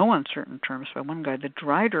told in no uncertain terms by one guy that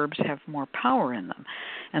dried herbs have more power in them.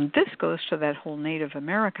 And this goes to that whole Native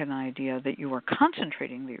American idea that you are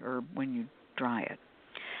concentrating the herb when you dry it.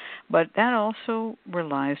 But that also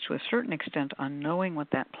relies to a certain extent on knowing what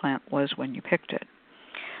that plant was when you picked it.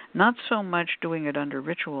 Not so much doing it under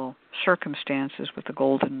ritual circumstances with the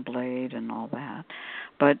golden blade and all that,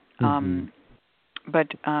 but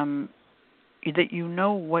that you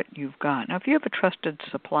know what you've got. Now, if you have a trusted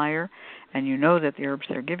supplier and you know that the herbs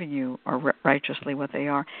they're giving you are righteously what they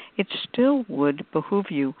are, it still would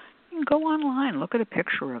behoove you. You can go online, look at a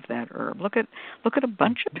picture of that herb. Look at a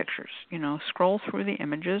bunch of pictures. You know, scroll through the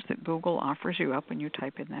images that Google offers you up when you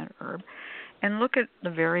type in that herb, and look at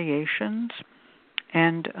the variations,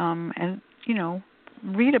 and you know,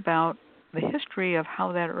 read about the history of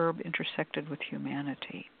how that herb intersected with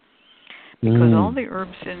humanity. Because all the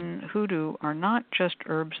herbs in Hoodoo are not just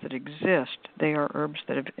herbs that exist; they are herbs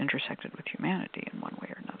that have intersected with humanity in one way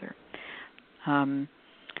or another.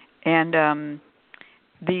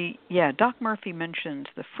 Doc Murphy mentions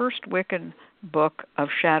the first Wiccan book of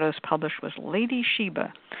shadows published was Lady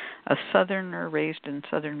Sheba, a Southerner raised in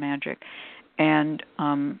Southern magic, and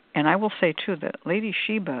I will say too that Lady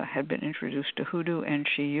Sheba had been introduced to Hoodoo, and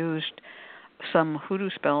she used some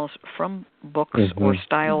Hoodoo spells from books or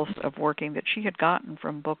styles of working that she had gotten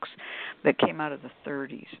from books that came out of the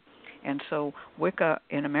 30s, and so Wicca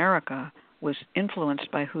in America was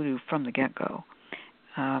influenced by Hoodoo from the get-go.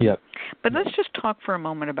 But let's just talk for a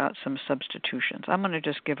moment about some substitutions. I'm going to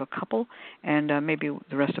just give a couple, and maybe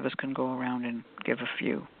the rest of us can go around and give a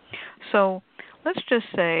few. So let's just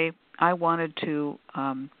say I wanted to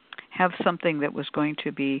have something that was going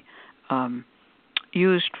to be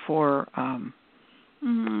used for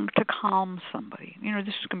to calm somebody. You know,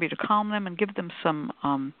 this is going to be to calm them and give them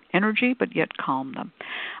some energy, but yet calm them.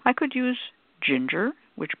 I could use ginger,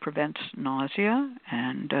 which prevents nausea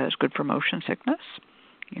and is good for motion sickness.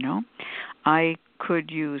 You know, I could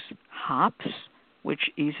use hops, which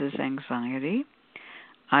eases anxiety.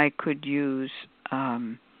 I could use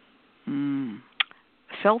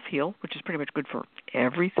self-heal, which is pretty much good for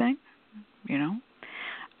everything, you know.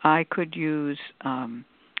 I could use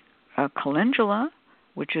calendula,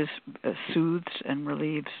 which is soothes and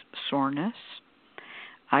relieves soreness.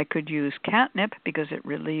 I could use catnip because it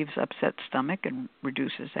relieves upset stomach and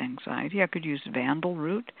reduces anxiety. I could use vandal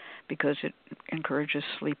root because it encourages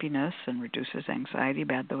sleepiness and reduces anxiety,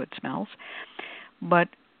 bad though it smells. But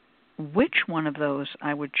which one of those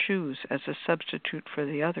I would choose as a substitute for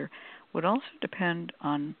the other would also depend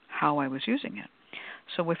on how I was using it.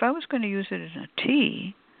 So if I was going to use it in a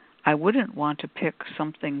tea, I wouldn't want to pick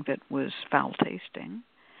something that was foul-tasting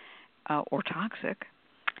or toxic.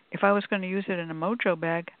 If I was going to use it in a Mojo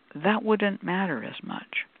bag, that wouldn't matter as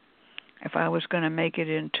much. If I was going to make it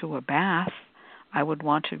into a bath, I would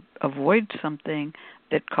want to avoid something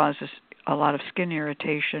that causes a lot of skin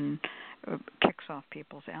irritation, kicks off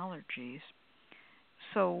people's allergies.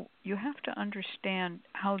 So you have to understand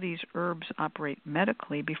how these herbs operate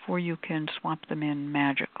medically before you can swap them in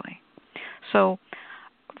magically. So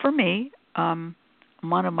for me,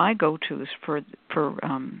 one of my go-tos for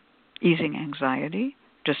easing anxiety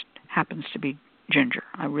just happens to be ginger.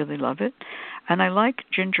 I really love it. And I like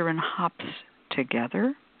ginger and hops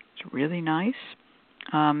together. It's really nice.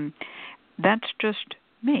 That's just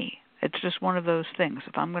me. It's just one of those things.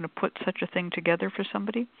 If I'm going to put such a thing together for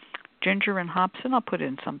somebody, ginger and hops, and I'll put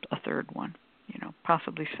in a third one, you know,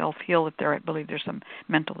 possibly self-heal if I believe there's some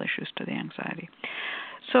mental issues to the anxiety.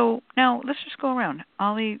 So now let's just go around.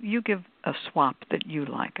 Ollie, you give a swap that you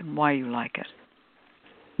like and why you like it.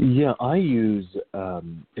 Yeah, I use,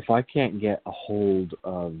 if I can't get a hold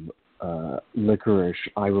of licorice,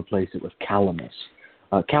 I replace it with calamus.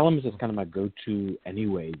 Calamus is kind of my go-to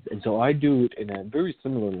anyways, and so I do it in a very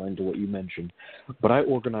similar line to what you mentioned, but I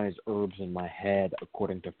organize herbs in my head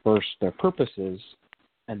according to first their purposes,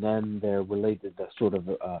 and then they're related, the sort of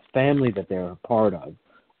family that they're a part of,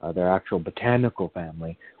 their actual botanical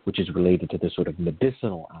family, which is related to the sort of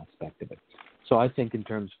medicinal aspect of it. So I think in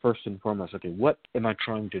terms, first and foremost, okay, what am I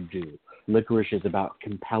trying to do? Licorice is about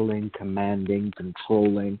compelling, commanding,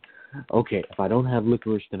 controlling. Okay, if I don't have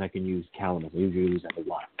licorice, then I can use calamus. I usually use a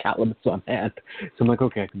lot of calamus on hand. So I'm like,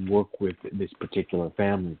 okay, I can work with this particular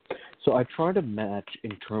family. So I try to match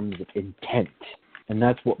in terms of intent, and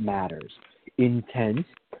that's what matters. Intent,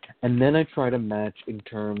 and then I try to match in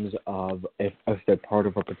terms of if they're part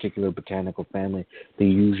of a particular botanical family, they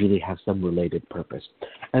usually have some related purpose.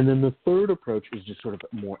 And then the third approach is just sort of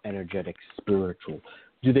more energetic, spiritual.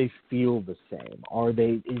 Do they feel the same?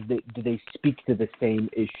 Do they speak to the same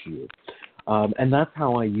issue? And that's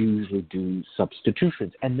how I usually do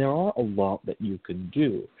substitutions. And there are a lot that you can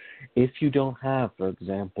do. If you don't have, for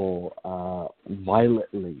example, violet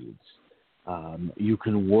leaves, you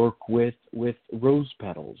can work with rose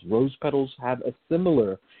petals. Rose petals have a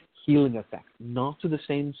similar healing effect, not to the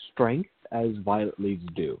same strength as violet leaves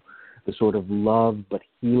do. The sort of love but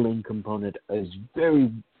healing component is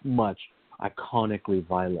very much iconically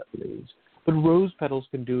violet leaves. But rose petals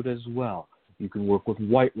can do it as well. You can work with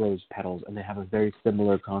white rose petals, and they have a very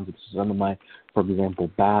similar concept. Some of my, for example,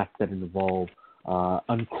 baths that involve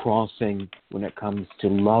uncrossing when it comes to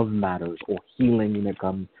love matters, or healing when it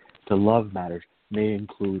comes to love matters, may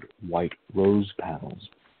include white rose petals.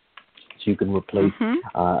 So you can replace,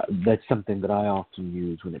 that's something that I often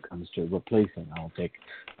use when it comes to replacing. I'll take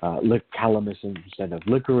calamus instead of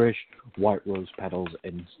licorice, white rose petals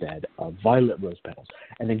instead of violet rose petals.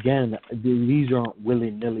 And again, these aren't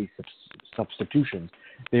willy-nilly substitutions.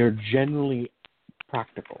 They're generally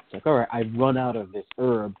practical. It's like, all right, I've run out of this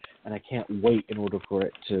herb, and I can't wait in order for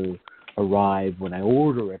it to arrive when I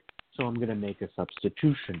order it, so I'm going to make a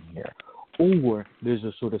substitution here. Or there's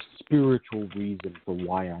a sort of spiritual reason for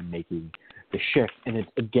why I'm making the shift, and it,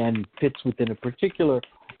 again, fits within a particular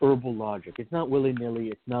herbal logic. It's not willy-nilly.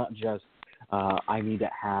 It's not just I need to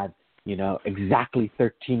have, exactly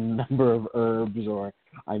 13 number of herbs, or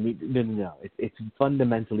I need – no. It's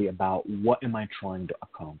fundamentally about what am I trying to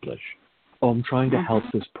accomplish. Oh, I'm trying to help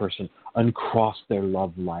this person uncross their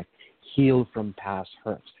love life, heal from past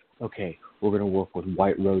hurts. Okay, we're going to work with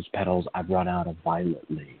white rose petals. I've run out of violet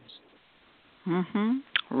leaves.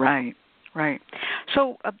 Right.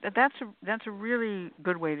 So that's a really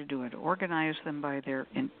good way to do it. Organize them by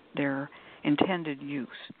their intended use.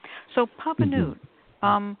 So Papa Newt,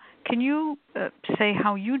 can you say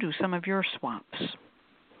how you do some of your swaps?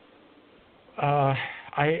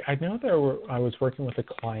 I know I was working with a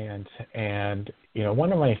client, and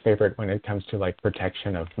one of my favorite when it comes to like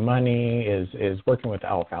protection of money is working with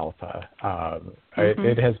alfalfa.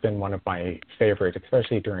 It has been one of my favorites,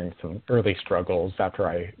 especially during some early struggles after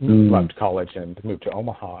I left college and moved to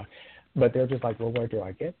Omaha. But they're just like, well, where do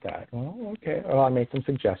I get that? Well, okay. Well, I made some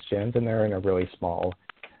suggestions, and they're in a really small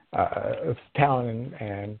town,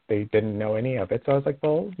 and they didn't know any of it. So I was like,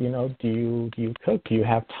 well, do you cook? Do you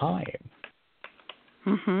have time?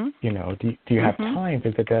 Do you have time?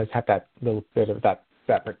 Because it does have that little bit of that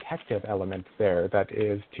protective element there that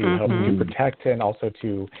is to help you protect and also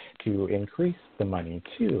to increase the money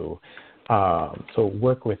too. So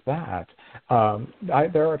work with that.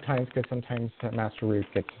 There are times, because sometimes Master Root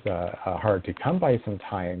gets hard to come by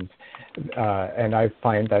sometimes, and I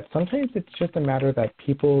find that sometimes it's just a matter that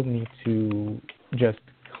people need to just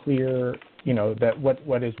clear, that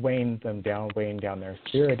what is weighing down their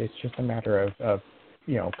spirit. It's just a matter of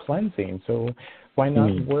cleansing. So why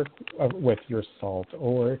not work with your salt?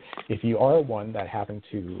 Or if you are one that happen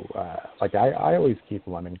to, I always keep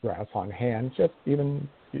lemongrass on hand, just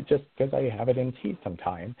because I have it in tea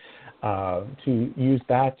sometime, to use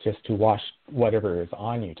that just to wash whatever is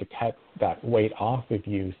on you, to cut that weight off of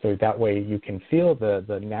you, so that way you can feel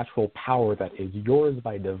the natural power that is yours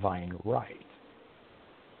by divine right.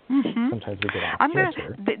 Sometimes we get off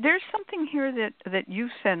kilter. There's something here that you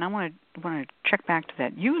said, and I want to check back to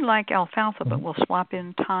that. You like alfalfa, but will swap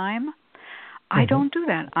in thyme. I don't do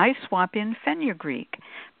that. I swap in fenugreek,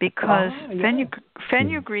 because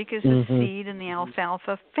fenugreek is a seed in the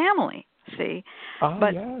alfalfa family. See,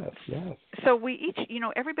 yes. So we each,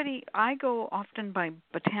 everybody. I go often by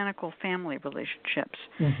botanical family relationships,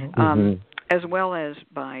 as well as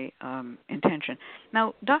by intention.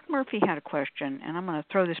 Now, Doc Murphy had a question, and I'm going to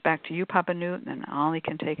throw this back to you, Papa Newt, and then Ollie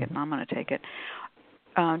can take it, and I'm going to take it.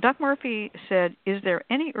 Doc Murphy said, "Is there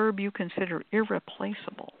any herb you consider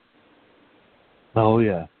irreplaceable?" Oh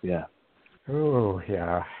yeah, yeah. Oh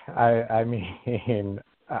yeah. I mean,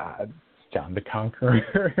 John the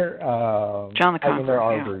Conqueror. John the Conqueror. I mean, there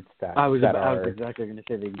are yeah. roots that I was are exactly going to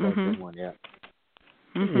say the exact same one. Yeah.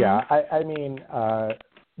 Mm-hmm. Yeah. I mean,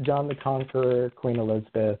 John the Conqueror, Queen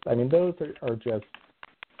Elizabeth. I mean, those are just.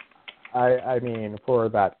 I mean, for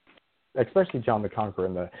that, especially John the Conqueror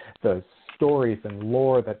and the stories and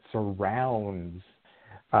lore that surrounds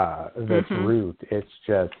this root, it's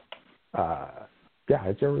just,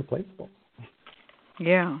 it's irreplaceable.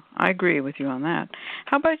 Yeah, I agree with you on that.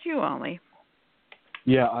 How about you, Ollie?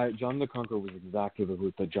 Yeah, John the Conqueror was exactly the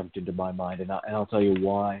root that jumped into my mind, and I'll tell you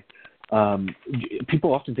why.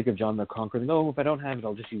 People often think of John the Conqueror, if I don't have it,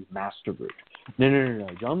 I'll just use Master Root. No.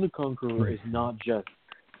 John the Conqueror is not just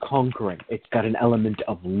conquering. It's got an element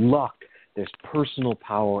of luck. There's personal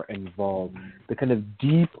power involved. The kind of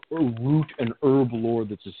deep root and herb lore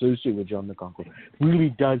that's associated with John the Conqueror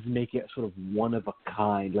really does make it sort of one of a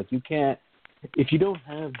kind. Like, you can't, if you don't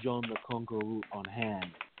have John the Conqueror root on hand,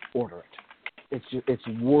 order it. It's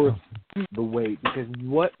worth the wait, because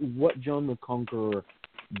what John the Conqueror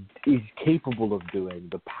is capable of doing,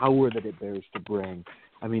 the power that it bears to bring.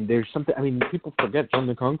 I mean, there's something. I mean, people forget John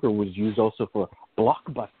the Conqueror was used also for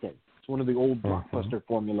blockbusting. It's one of the old blockbuster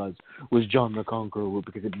formulas was John the Conqueror,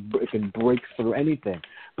 because it can break through anything.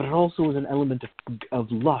 But it also is an element of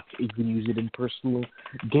luck. You can use it in personal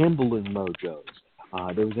gambling mojos.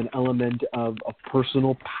 There was an element of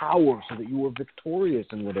personal power, so that you were victorious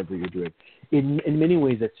in whatever you're doing. In many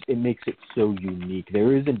ways, it makes it so unique.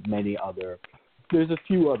 There isn't many other. There's a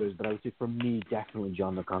few others, but I would say for me, definitely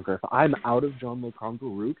John the Conqueror. If I'm out of John the Conqueror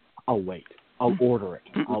root, I'll wait. I'll order it.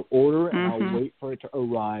 And I'll wait for it to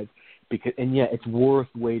arrive. It's worth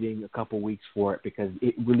waiting a couple weeks for it, because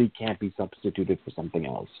it really can't be substituted for something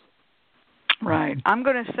else. Right. I'm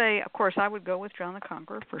going to say, of course, I would go with John the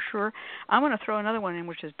Conqueror for sure. I'm going to throw another one in,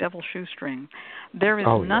 which is Devil Shoestring. There is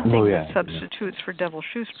nothing that substitutes for Devil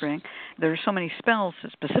Shoestring. There are so many spells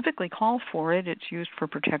that specifically call for it. It's used for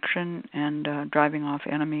protection and driving off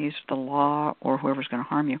enemies, the law, or whoever's going to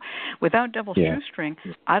harm you. Without Devil Shoestring,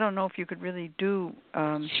 I don't know if you could really do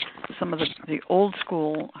some of the old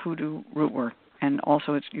school hoodoo root work, and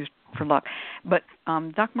also it's used for luck. But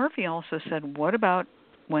Doc Murphy also said, what about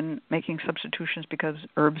when making substitutions because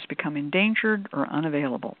herbs become endangered or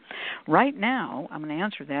unavailable? Right now, I'm going to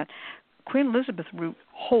answer that. Queen Elizabeth root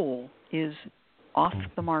whole is off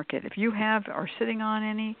the market. If you are sitting on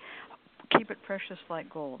any, keep it precious like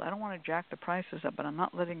gold. I don't want to jack the prices up, but I'm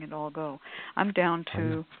not letting it all go. I'm down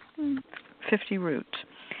to 50 roots.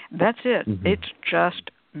 That's it. It's just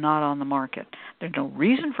not on the market. There's no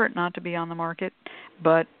reason for it not to be on the market,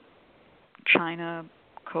 but China,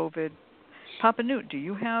 COVID. Papa Newt, do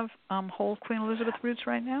you have whole Queen Elizabeth roots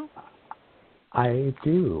right now? I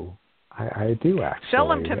do. I do, actually. Sell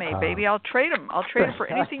them to me, baby. I'll trade them. I'll trade them for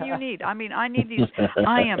anything you need. I mean, I need these.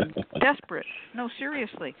 I am desperate. No,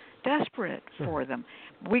 seriously, desperate for them.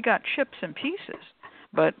 We got chips and pieces,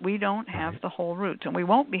 but we don't have the whole roots, and we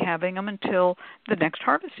won't be having them until the next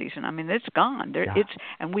harvest season. I mean, it's gone.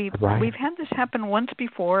 We've had this happen once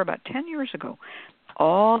before, about 10 years ago.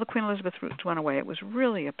 All the Queen Elizabeth roots went away. It was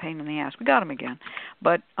really a pain in the ass. We got them again,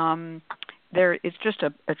 but it's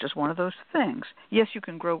just one of those things. Yes, you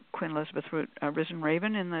can grow Queen Elizabeth root. Risen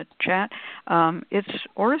Raven in the chat. It's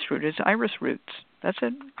orris root. It's iris roots. That's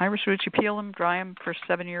it. Iris roots. You peel them, dry them for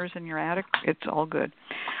 7 years in your attic. It's all good.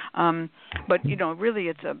 But really,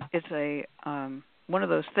 it's a one of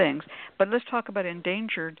those things. But let's talk about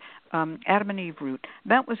endangered Adam and Eve root.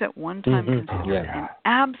 That was at one time considered an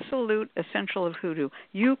absolute essential of hoodoo.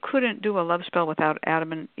 You couldn't do a love spell without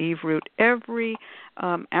Adam and Eve root. Every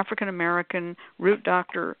African-American root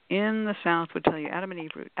doctor in the South would tell you Adam and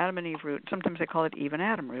Eve root, Adam and Eve root. Sometimes they call it Eve and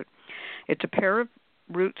Adam root. It's a pair of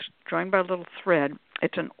roots joined by a little thread.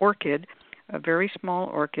 It's an orchid, a very small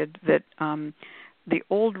orchid that the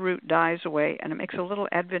old root dies away, and it makes a little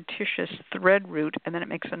adventitious thread root, and then it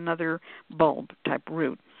makes another bulb-type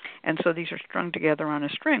root. And so these are strung together on a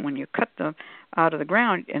string. When you cut them out of the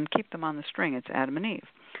ground and keep them on the string, it's Adam and Eve.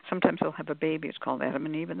 Sometimes they'll have a baby. It's called Adam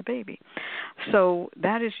and Eve and the baby. So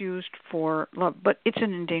that is used for love. But it's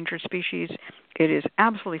an endangered species. It is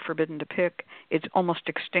absolutely forbidden to pick. It's almost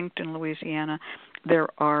extinct in Louisiana. There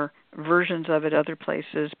are versions of it other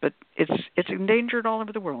places, but it's endangered all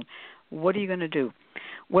over the world. What are you going to do?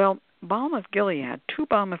 Well, balm of Gilead, 2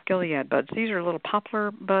 balm of Gilead buds. These are little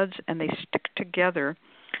poplar buds, and they stick together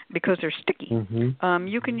because they're sticky.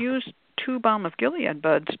 You can use 2 balm of Gilead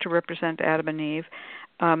buds to represent Adam and Eve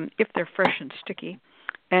if they're fresh and sticky.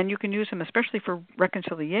 And you can use them especially for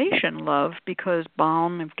reconciliation love, because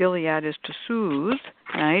balm of Gilead is to soothe,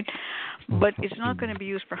 right? But it's not going to be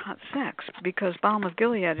used for hot sex, because balm of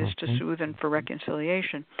Gilead is to soothe and for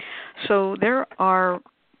reconciliation. So there are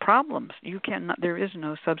problems. There is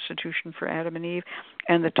no substitution for Adam and Eve,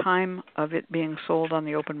 and the time of it being sold on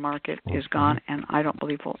the open market is gone, and I don't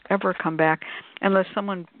believe will ever come back unless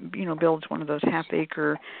someone, builds one of those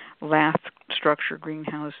half-acre lath structure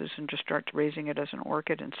greenhouses and just starts raising it as an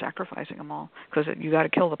orchid and sacrificing them all, because you got to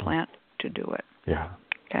kill the plant to do it. Yeah.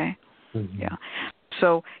 Okay. Yeah.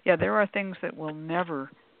 So there are things that will never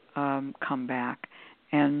come back,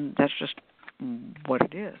 and that's just what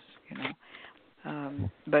it is.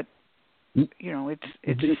 But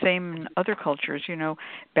it's the same in other cultures.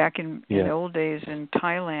 Back in the old days in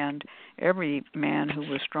Thailand, every man who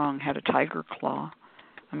was strong had a tiger claw.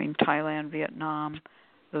 I mean, Thailand, Vietnam,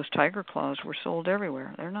 those tiger claws were sold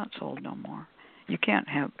everywhere. They're not sold no more. You can't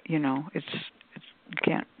have, you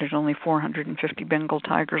can't. There's only 450 Bengal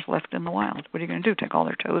tigers left in the wild. What are you going to do? Take all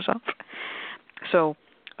their toes off? So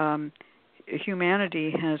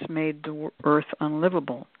humanity has made the earth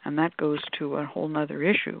unlivable, and that goes to a whole other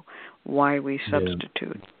issue, why we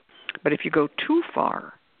substitute. But if you go too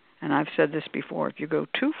far, and I've said this before, if you go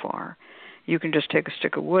too far, you can just take a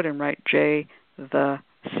stick of wood and write J the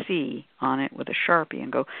C on it with a Sharpie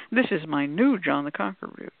and go, this is my new John the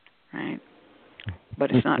Conqueror root, right?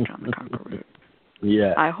 But it's not John the Conqueror root.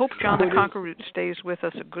 Yeah. I hope John the Conqueror root stays with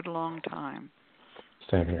us a good long time.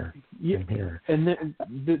 Same here. Same here. And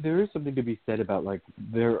there is something to be said about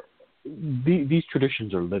these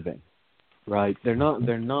traditions are living, right? They're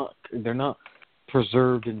not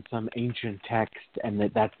preserved in some ancient text, and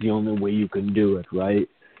that's the only way you can do it, right?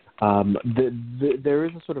 There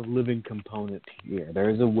is a sort of living component here. There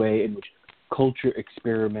is a way in which culture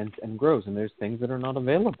experiments and grows, and there's things that are not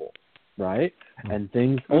available, right? And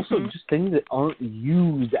things also just things that aren't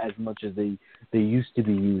used as much as they used to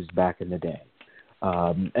be used back in the day.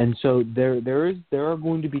 And so there are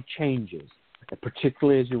going to be changes,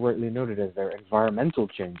 particularly as you rightly noted, as there are environmental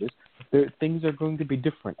changes. Things are going to be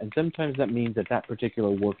different, and sometimes that means that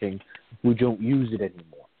particular working, we don't use it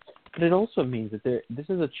anymore. But it also means that this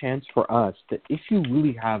is a chance for us that if you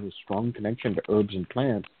really have a strong connection to herbs and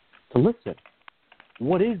plants, to listen.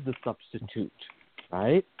 What is the substitute,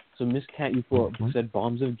 right? So Ms. Cat, you said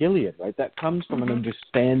balms of Gilead, right? That comes from an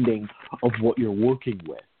understanding of what you're working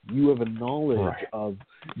with. You have a knowledge of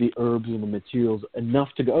the herbs and the materials enough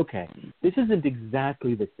to go, okay, this isn't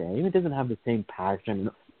exactly the same. It doesn't have the same passion,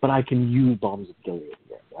 but I can use balms of Gilead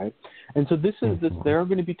here, right? And so there are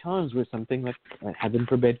going to be times where something like, heaven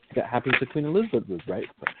forbid, that happens to Queen Elizabeth root, right?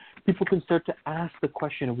 But people can start to ask the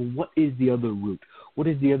question of, what is the other root? What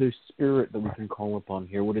is the other spirit that we can call upon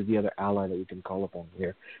here? What is the other ally that we can call upon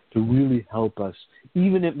here to really help us,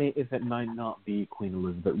 even if it might not be Queen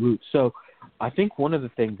Elizabeth root? So I think one of the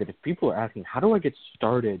things that if people are asking, how do I get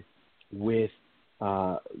started with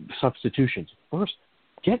substitutions? First,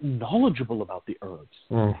 get knowledgeable about the herbs.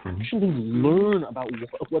 Actually learn about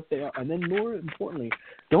what they are. And then more importantly,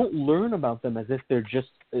 don't learn about them as if they're just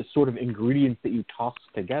sort of ingredients that you toss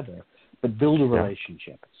together, but build a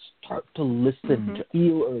relationship. Start to listen, to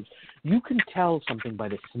feel herbs. You can tell something by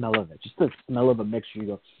the smell of it. Just the smell of a mixture. You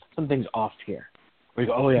go, something's off here. Or you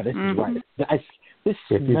go, oh yeah, this is right. This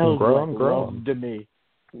smells like love to me.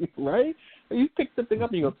 Right? Or you pick something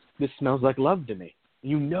up and you go, this smells like love to me.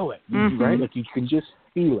 You know it, right? Like you can just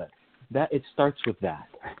feel it. It starts with that.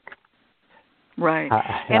 Right.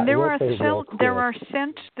 And there are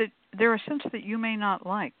scents that you may not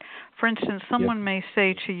like. For instance, someone may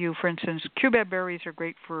say to you, for instance, cubeb berries are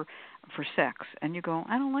great for sex, and you go,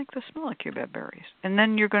 I don't like the smell of cubeb berries. And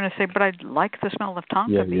then you're going to say, but I like the smell of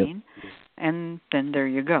tonka bean. And then there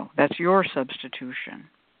you go. That's your substitution.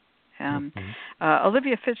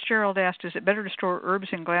 Olivia Fitzgerald asked, is it better to store herbs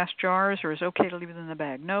in glass jars, or is it okay to leave them in the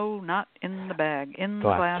bag? No, not in the bag. In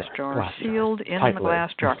the glass jar. Sealed in the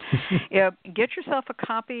glass jar. Get yourself a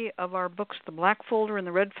copy of our books, the black folder and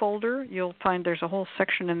the red folder. You'll find there's a whole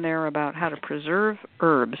section in there about how to preserve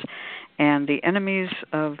herbs and the enemies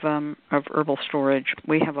of herbal storage.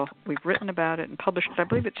 We've written about it and published it. I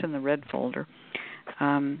believe it's in the red folder.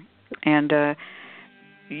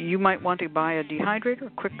 You might want to buy a dehydrator, a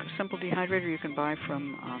quick, simple dehydrator you can buy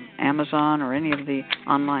from Amazon or any of the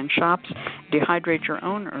online shops. Dehydrate your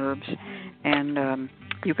own herbs, and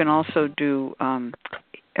you can also do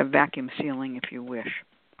a vacuum sealing if you wish.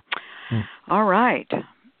 All right.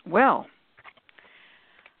 Well,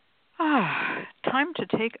 time to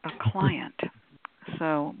take a client.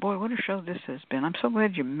 So, boy, what a show this has been. I'm so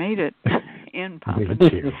glad you made it in, Papa. Me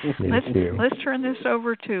too. Let's turn this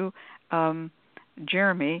over to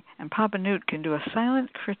Jeremy, and Papa Newt can do a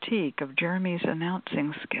silent critique of Jeremy's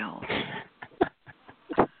announcing skills.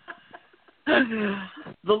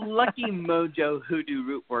 The Lucky Mojo Hoodoo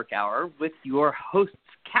Rootwork Hour with your hosts,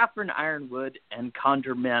 Catherine Ironwood and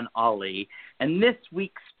ConjureMan Ali. And this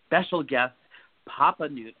week's special guest, Papa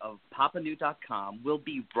Newt of papanewt.com, will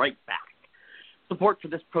be right back. Support for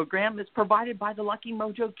this program is provided by the Lucky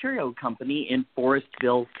Mojo Curio Company in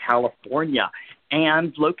Forestville, California,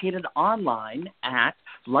 and located online at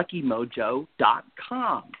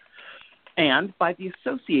luckymojo.com. And by the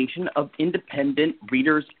Association of Independent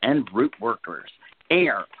Readers and Root Workers,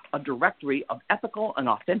 AIR, a directory of ethical and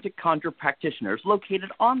authentic conjure practitioners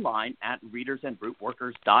located online at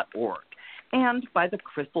readersandrootworkers.org. And by the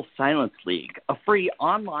Crystal Silence League, a free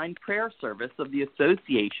online prayer service of the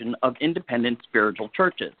Association of Independent Spiritual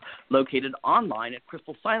Churches, located online at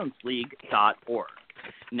crystalsilenceleague.org.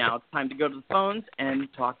 Now it's time to go to the phones and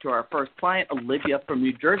talk to our first client, Olivia from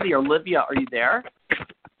New Jersey. Olivia, are you there?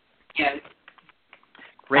 Yes.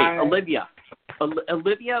 Great. Olivia.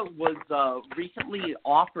 Olivia was recently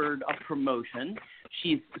offered a promotion.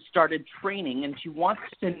 She's started training, and she wants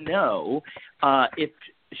to know if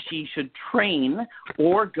she should train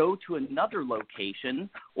or go to another location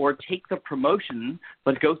or take the promotion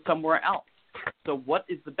but go somewhere else. So what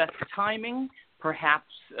is the best timing? Perhaps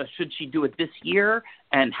should she do it this year?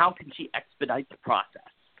 And how can she expedite the process?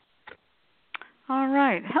 All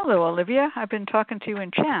right. Hello, Olivia. I've been talking to you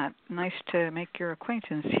in chat. Nice to make your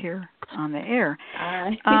acquaintance here on the air.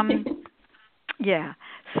 Yeah.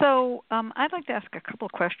 So I'd like to ask a couple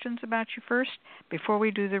questions about you first before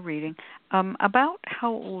we do the reading. About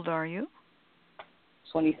how old are you?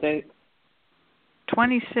 26.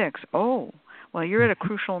 26. Oh, well, you're at a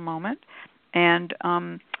crucial moment, and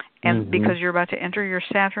because you're about to enter your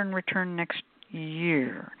Saturn return next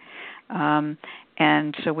year.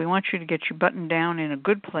 And so we want you to get you buttoned down in a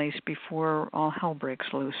good place before all hell breaks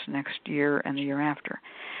loose next year and the year after.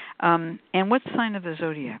 And what sign of the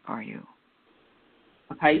zodiac are you?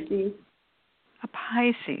 A Pisces. A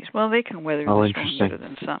Pisces. Well, they can weather the storm better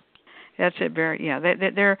than some. That's it.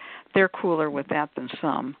 They're cooler with that than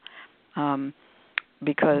some,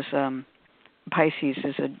 because Pisces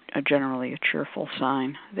is generally a cheerful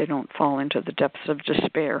sign. They don't fall into the depths of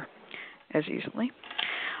despair as easily.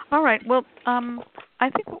 All right. Well, I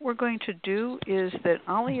think what we're going to do is that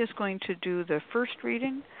Ali is going to do the first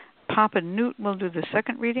reading, Papa Newt will do the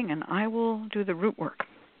second reading, and I will do the root work.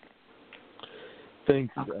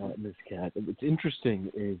 Thanks, Ms. Cat. What's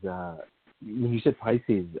interesting is when you said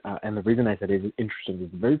Pisces, and the reason I said it is interesting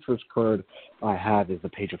is the very first card I have is the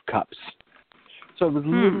Page of Cups. So I was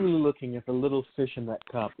literally looking at the little fish in that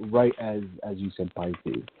cup right as you said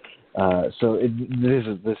Pisces. So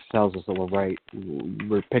this tells us that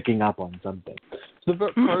we're picking up on something. So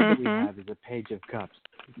the card that we have is a Page of Cups.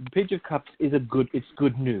 The Page of Cups is it's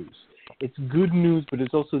good news. It's good news, but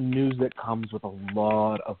it's also news that comes with a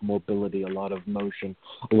lot of mobility, a lot of motion,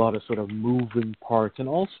 a lot of sort of moving parts, and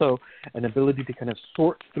also an ability to kind of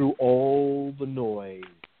sort through all the noise,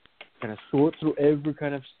 kind of sort through every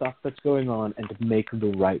kind of stuff that's going on and to make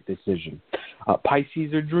the right decision.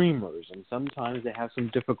 Pisces are dreamers, and sometimes they have some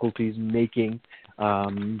difficulties making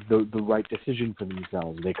the right decision for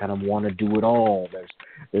themselves. They kind of want to do it all.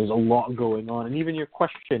 There's a lot going on, and even your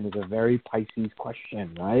question is a very Pisces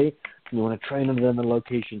question, right? You want to train under the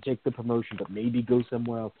location, take the promotion, but maybe go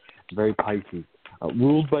somewhere else. It's very Pisces.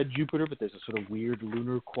 Ruled by Jupiter, but there's a sort of weird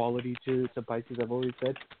lunar quality to Pisces, I've already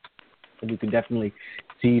said. And you can definitely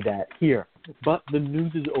see that here. But the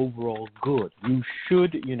news is overall good. You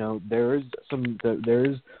should, there's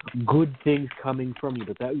good things coming from you,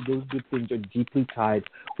 but those good things are deeply tied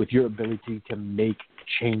with your ability to make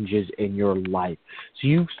changes in your life. So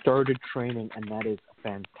you've started training, and that is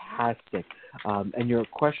fantastic. And your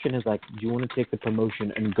question is do you want to take the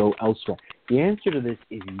promotion and go elsewhere? The answer to this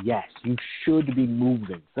is yes. You should be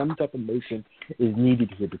moving. Some type of motion is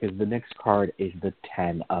needed here because the next card is the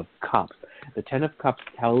Ten of Cups. The Ten of Cups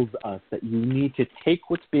tells us that you need to take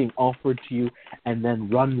what's being offered to you and then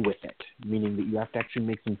run with it, meaning that you have to actually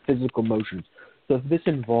make some physical motions. So if this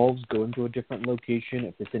involves going to a different location,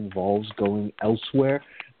 if this involves going elsewhere,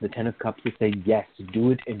 the Ten of Cups will say, yes,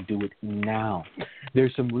 do it and do it now.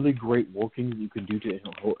 There's some really great workings you can do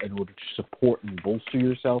in order to support and bolster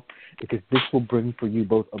yourself, because this will bring for you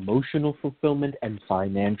both emotional fulfillment and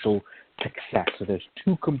financial success. So there's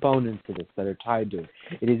two components to this that are tied to it.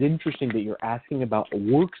 It is interesting that you're asking about a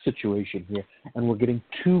work situation here, and we're getting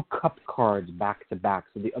two cup cards back to back.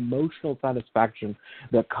 So the emotional satisfaction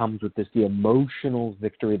that comes with this, the emotional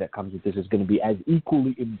victory that comes with this is going to be as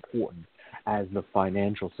equally important as the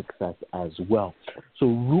financial success as well. So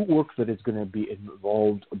Rootwork that is going to be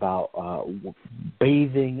involved about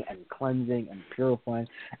bathing and cleansing and purifying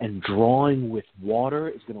and drawing with water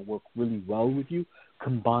is going to work really well with you,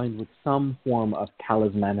 combined with some form of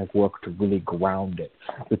talismanic work to really ground it.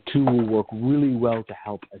 The two will work really well to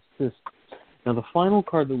help assist. Now, the final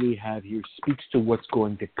card that we have here speaks to what's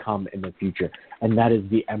going to come in the future, and that is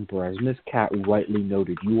the Emperor. As Miss Cat rightly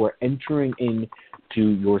noted, you are entering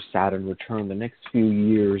into your Saturn return. The next few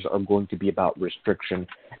years are going to be about restriction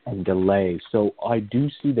and delay. So I do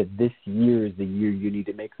see that this year is the year you need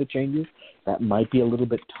to make the changes. That might be a little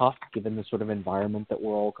bit tough given the sort of environment that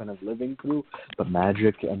we're all kind of living through, but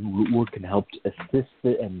magic and Rootwork can help to assist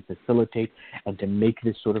it and facilitate and to make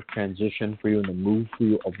this sort of transition for you and the move for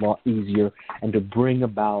you a lot easier and to bring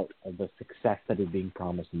about the success that is being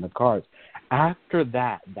promised in the cards. After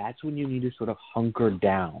that, that's when you need to sort of hunker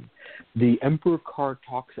down. The Emperor card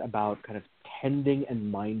talks about kind of tending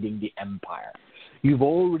and minding the empire. You've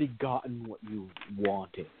already gotten what you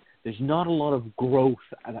wanted. There's not a lot of growth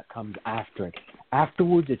that comes after it.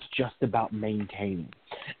 Afterwards, it's just about maintaining.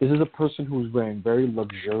 This is a person who's wearing very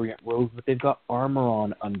luxuriant robes, but they've got armor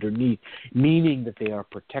on underneath, meaning that they are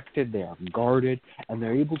protected, they are guarded, and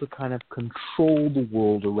they're able to kind of control the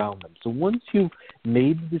world around them. So once you've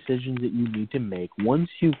made the decisions that you need to make,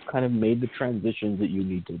 once you've kind of made the transitions that you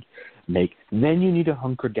need to make, then you need to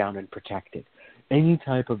hunker down and protect it. Any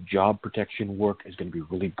type of job protection work is going to be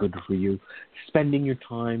really good for you. Spending your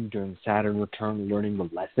time during Saturn return, learning the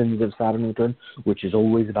lessons of Saturn return, which is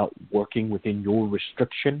always about working within your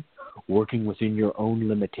restriction, working within your own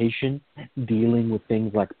limitation, dealing with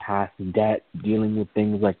things like past debt, dealing with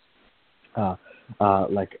things like the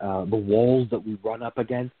walls that we run up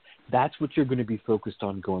against. That's what you're going to be focused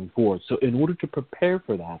on going forward. So in order to prepare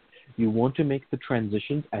for that, you want to make the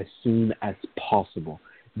transitions as soon as possible.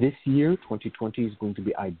 This year, 2020, is going to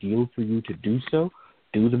be ideal for you to do so.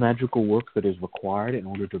 Do the magical work that is required in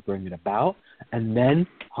order to bring it about, and then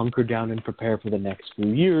hunker down and prepare for the next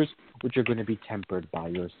few years, which are going to be tempered by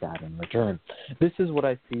your Saturn return. This is what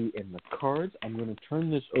I see in the cards. I'm going to turn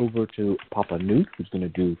this over to Papa Newt, who's going to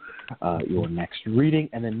do your next reading,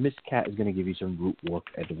 and then Miss Cat is going to give you some Rootwork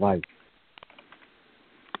advice.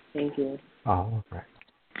 Thank you. All right.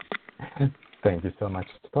 Thank you so much.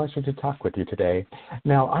 It's a pleasure to talk with you today.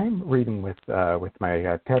 Now, I'm reading with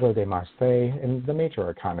my Tarot de Marseille, and the Major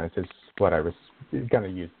Arcana is what I was going to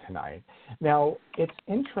use tonight. Now, it's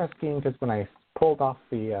interesting because when I pulled off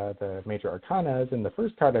the Major Arcanas, and the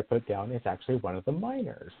first card I put down is actually one of the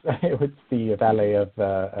minors. It was the Valet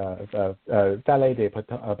de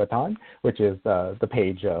Baton, which is the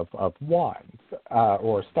Page of Wands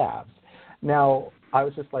or Staves. Now, I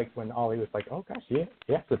was just like, when Ollie was like, oh, gosh, yeah,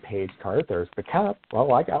 the Page card, there's the Cup.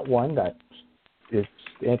 Well, I got one that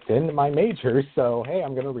it's in my major, so, hey,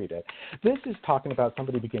 I'm going to read it. This is talking about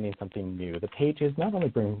somebody beginning something new. The Pages not only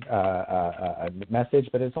bring a message,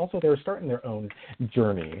 but it's also they're starting their own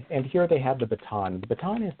journey. And here they have the baton. The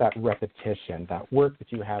baton is that repetition, that work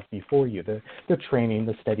that you have before you, the training,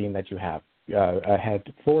 the studying that you have ahead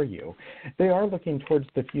for you. They are looking towards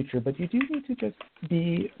the future, but you do need to just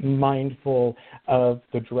be mindful of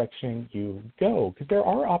the direction you go, because there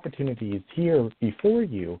are opportunities here before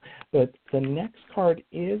you, but the next card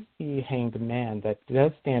is the Hanged Man that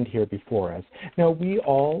does stand here before us. Now, we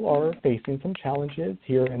all are facing some challenges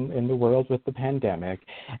here in the world with the pandemic,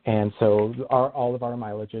 and so all of our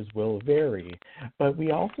mileages will vary, but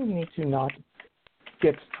we also need to not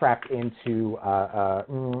get trapped into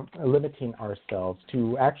limiting ourselves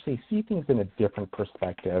to actually see things in a different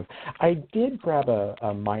perspective. I did grab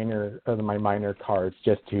my minor cards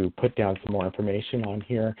just to put down some more information on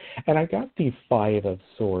here, and I got the Five of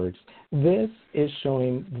Swords. This is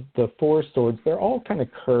showing the Four Swords. They're all kind of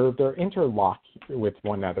curved. They're interlocked with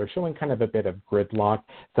one another, showing kind of a bit of gridlock.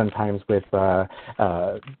 Sometimes with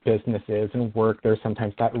businesses and work, there's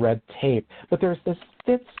sometimes that red tape. But there's this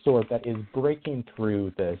fifth sword that is breaking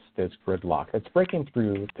through this gridlock. It's breaking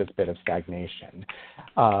through this bit of stagnation.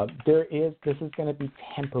 This is going to be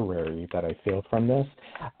temporary, that I feel from this,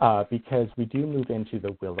 because we do move into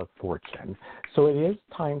the Wheel of Fortune. So it is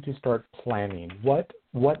time to start planning what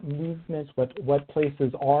movements, what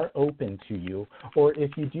places are open to you, or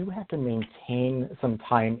if you do have to maintain some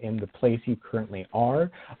time in the place you currently are,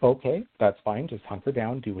 okay, that's fine. Just hunker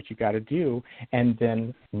down, do what you got to do, and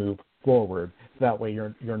then move forward. That way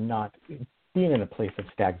you're not being in a place of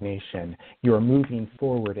stagnation. You're moving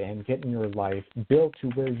forward and getting your life built to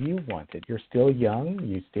where you want it. You're still young.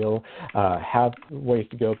 You still have ways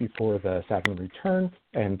to go before the Saturn return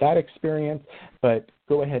and that experience, but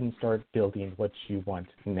go ahead and start building what you want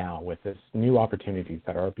now with this new opportunities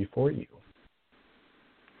that are before you.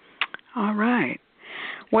 All right.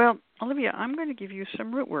 Well, Olivia, I'm going to give you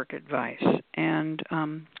some rootwork advice. And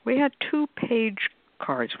we had 2-page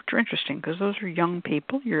cards, which are interesting because those are young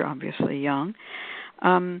people. You're obviously young.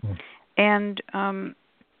 And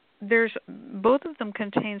there's both of them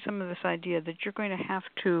contain some of this idea that you're going to have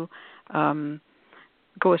to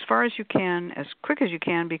go as far as you can, as quick as you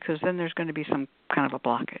can, because then there's going to be some kind of a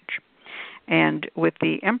blockage. And with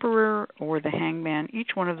the Emperor or the Hangman, each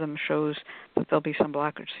one of them shows that there'll be some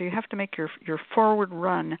blockage. So you have to make your forward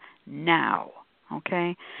run now,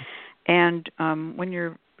 okay? And when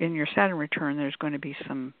you're in your Saturn return, there's going to be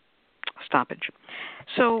some stoppage.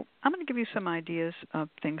 So I'm going to give you some ideas of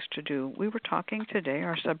things to do. We were talking today,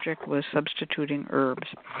 our subject was substituting herbs.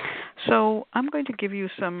 So I'm going to give you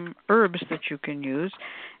some herbs that you can use,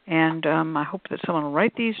 and I hope that someone will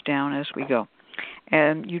write these down as we go.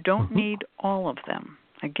 And you don't need all of them.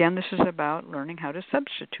 Again, this is about learning how to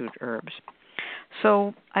substitute herbs.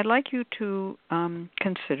 So I'd like you to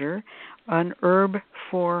consider an herb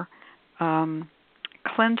for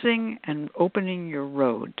cleansing and opening your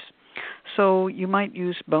roads. So you might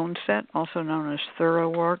use bone set, also known as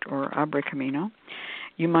thoroughwort or abracamino.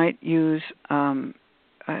 You might use an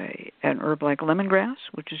herb like lemongrass,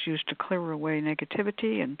 which is used to clear away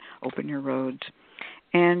negativity and open your roads.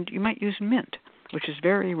 And you might use mint, which is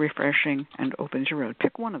very refreshing and opens your road.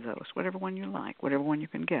 Pick one of those, whatever one you like, whatever one you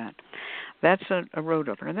can get. That's a road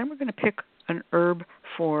opener. And then we're going to pick an herb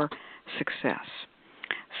for success.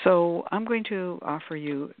 So I'm going to offer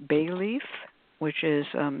you bay leaf, which is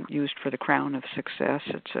used for the crown of success.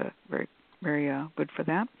 It's very, very good for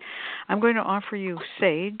that. I'm going to offer you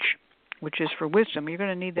sage, which is for wisdom. You're going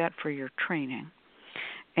to need that for your training.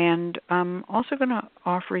 And I'm also going to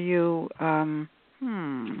offer you, I'm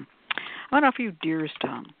going to offer you deer's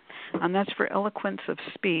tongue. And that's for eloquence of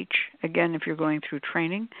speech. Again, if you're going through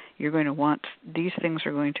training, you're going to want, these things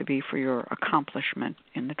are going to be for your accomplishment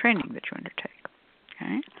in the training that you undertake.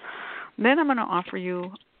 Okay? Then I'm going to offer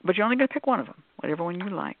you, but you're only going to pick one of them, whatever one you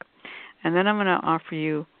like. And then I'm going to offer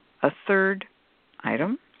you a third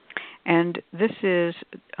item, and this is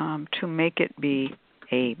to make it be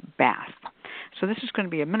a bath. So this is going to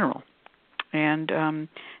be a mineral. And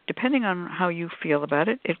depending on how you feel about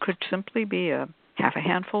it, it could simply be half a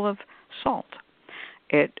handful of salt.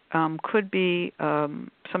 It could be,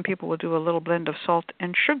 some people will do a little blend of salt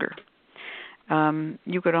and sugar.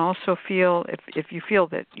 You could also feel, if you feel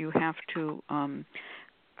that you have to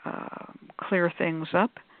clear things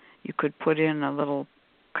up, you could put in a little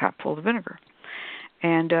cupful of vinegar.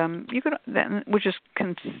 And you could, which is,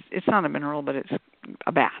 it's not a mineral, but it's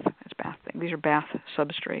a bath. It's a bath thing. These are bath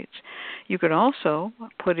substrates. You could also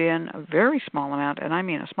put in a very small amount, and I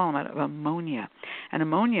mean a small amount of ammonia. And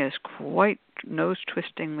ammonia is quite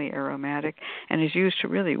nose-twistingly aromatic and is used to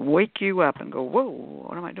really wake you up and go, whoa,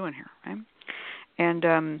 what am I doing here? Right?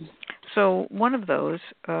 And so one of those,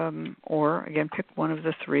 or again, pick one of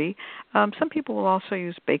the three. Some people will also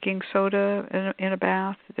use baking soda in a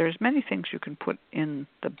bath. There's many things you can put in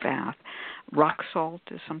the bath. Rock salt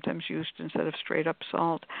is sometimes used instead of straight up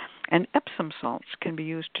salt. And Epsom salts can be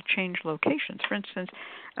used to change locations. For instance,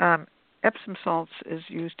 Epsom salts is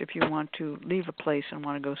used if you want to leave a place and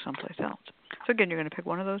want to go someplace else. So again, you're going to pick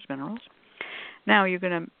one of those minerals. Now you're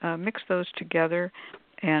going to mix those together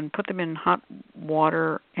and put them in hot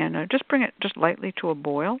water and just bring it just lightly to a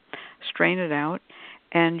boil, strain it out,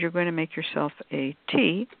 and you're going to make yourself a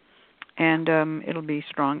tea, and it'll be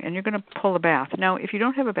strong, and you're going to pull a bath. Now, if you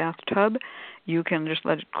don't have a bathtub, you can just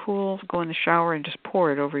let it cool, go in the shower, and just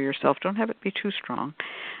pour it over yourself. Don't have it be too strong.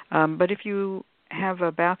 But if you have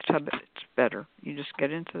a bathtub, it's better. You just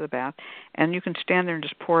get into the bath, and you can stand there and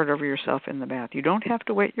just pour it over yourself in the bath. You don't have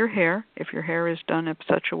to wet your hair. If your hair is done in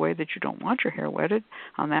such a way that you don't want your hair wetted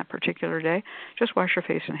on that particular day, just wash your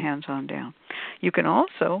face and hands on down. You can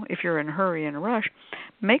also, if you're in a hurry and a rush,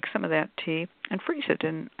 make some of that tea and freeze it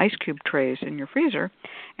in ice cube trays in your freezer,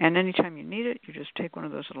 and anytime you need it, you just take one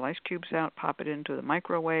of those little ice cubes out, pop it into the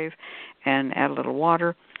microwave, and add a little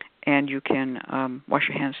water, and you can wash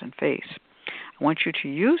your hands and face. I want you to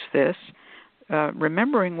use this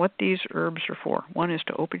remembering what these herbs are for. One is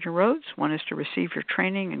to open your roads, one is to receive your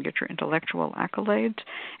training and get your intellectual accolades,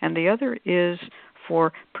 and the other is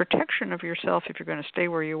for protection of yourself if you're going to stay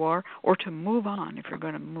where you are, or to move on if you're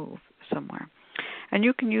going to move somewhere. And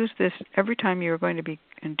you can use this every time you're going to be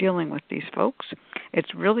dealing with these folks.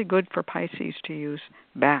 It's really good for Pisces to use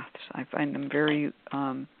baths. I find them very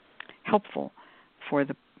helpful for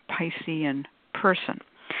the Piscean person.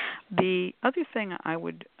 The other thing I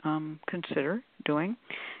would consider doing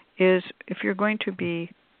is if you're going to be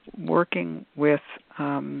working with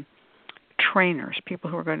trainers, people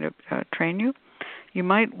who are going to train you, you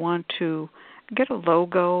might want to get a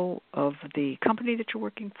logo of the company that you're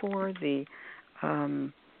working for, the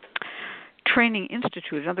training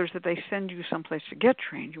institute. In other words, that they send you someplace to get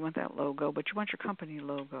trained. You want that logo, but you want your company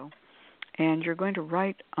logo. And you're going to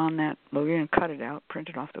write on that logo. You're going to cut it out, print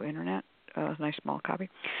it off the internet, a nice small copy.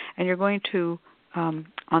 And you're going to, on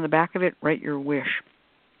the back of it, write your wish.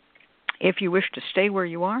 If you wish to stay where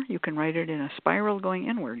you are, you can write it in a spiral going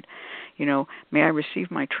inward. You know, may I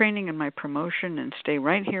receive my training and my promotion and stay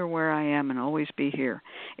right here where I am and always be here.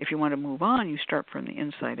 If you want to move on, you start from the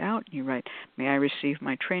inside out. You write, may I receive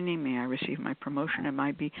my training, may I receive my promotion, and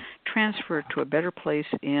might be transferred to a better place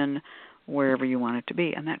in wherever you want it to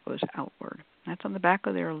be, and that goes outward. That's on the back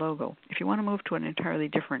of their logo. If you want to move to an entirely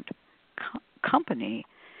different company,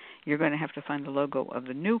 you're going to have to find the logo of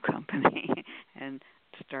the new company and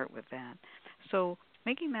start with that. So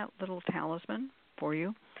making that little talisman for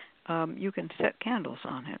you, you can set candles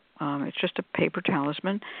on it. It's just a paper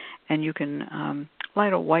talisman, and you can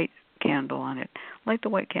light a white candle on it. Light the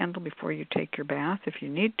white candle before you take your bath if you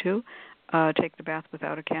need to. Take the bath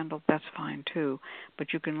without a candle, that's fine too.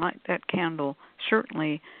 But you can light that candle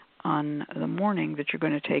certainly on the morning that you're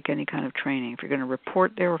going to take any kind of training. If you're going to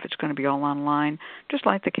report there, if it's going to be all online, just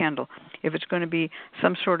light the candle. If it's going to be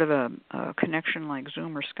some sort of a connection like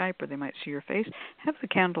Zoom or Skype where they might see your face, have the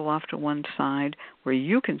candle off to one side where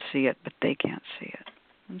you can see it, but they can't see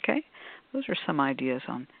it. Okay? Those are some ideas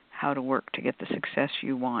on how to work to get the success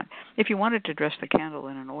you want. If you wanted to dress the candle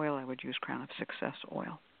in an oil, I would use Crown of Success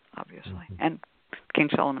oil, obviously, and King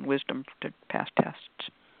Solomon Wisdom to pass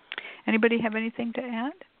tests. Anybody have anything to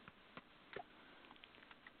add?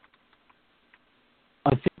 I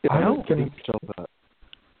think I was getting go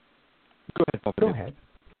ahead, Papa. Go ahead.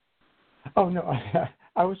 Oh no,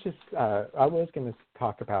 I was going to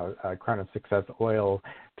talk about Crown of Success oil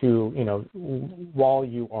to, while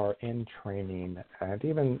you are in training, and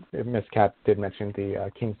even Miss Cat did mention the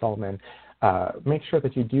King Solomon. Make sure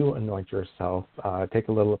that you do anoint yourself. Take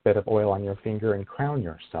a little bit of oil on your finger and crown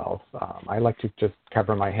yourself. I like to just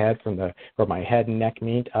cover my head from my head and neck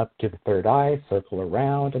meet up to the third eye, circle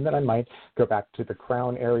around, and then I might go back to the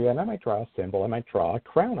crown area and I might draw a symbol. I might draw a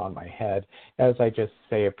crown on my head as I just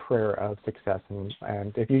say a prayer of success.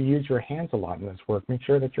 And if you use your hands a lot in this work, make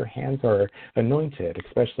sure that your hands are anointed,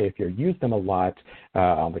 especially if you use them a lot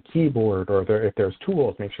on the keyboard or if there's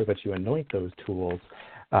tools, make sure that you anoint those tools.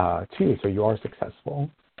 Too, so you are successful.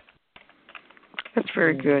 That's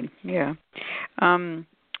very good, yeah.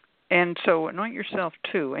 And so anoint yourself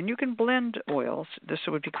too. And you can blend oils. This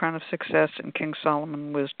would be Crown of Success and King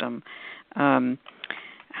Solomon Wisdom.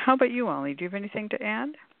 How about you, Ollie? Do you have anything to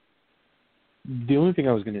add? The only thing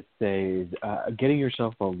I was going to say is getting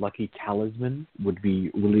yourself a lucky talisman would be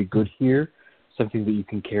really good here. Something that you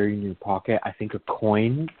can carry in your pocket. I think a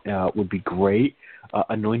coin would be great.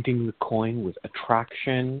 Anointing the coin with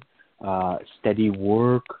attraction, steady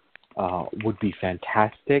work would be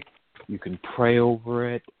fantastic. You can pray over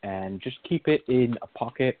it and just keep it in a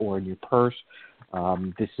pocket or in your purse.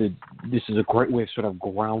 This is a great way of sort of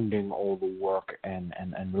grounding all the work and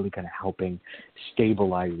really kind of helping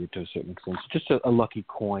stabilize it to a certain extent. So just a lucky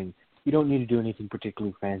coin. You don't need to do anything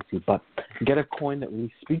particularly fancy, but get a coin that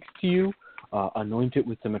really speaks to you. Anoint it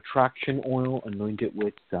with some attraction oil, anoint it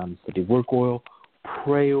with some steady work oil,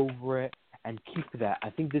 pray over it, and keep that. I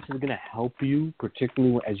think this is going to help you,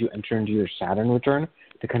 particularly as you enter into your Saturn return,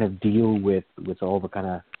 to kind of deal with all the kind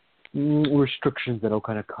of restrictions that will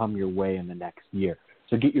kind of come your way in the next year.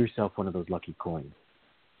 So get yourself one of those lucky coins.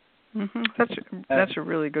 Mm-hmm. That's a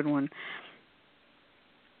really good one.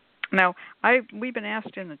 Now, we've been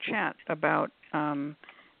asked in the chat about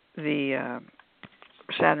the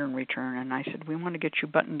Saturn return, and I said we want to get you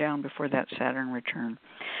buttoned down before that Saturn return.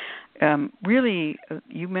 Really,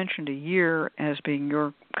 you mentioned a year as being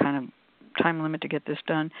your kind of time limit to get this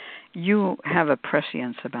done. You have a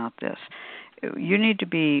prescience about this. You need to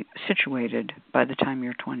be situated by the time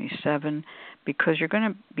you're 27 because you're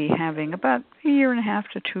going to be having about a year and a half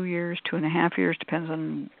to 2 years, 2.5 years, depends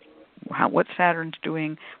on what Saturn's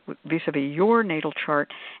doing vis-a-vis your natal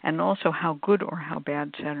chart, and also how good or how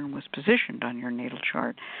bad Saturn was positioned on your natal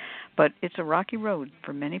chart. But it's a rocky road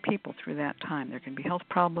for many people through that time. There can be health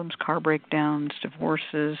problems, car breakdowns,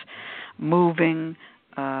 divorces, moving,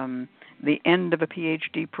 the end of a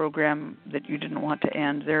PhD program that you didn't want to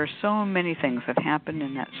end. There are so many things that happen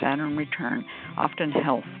in that Saturn return, often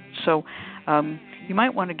health. So you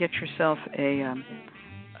might want to get yourself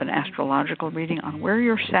an astrological reading on where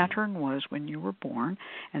your Saturn was when you were born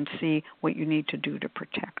and see what you need to do to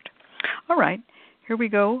protect. All right, here we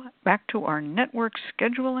go, back to our network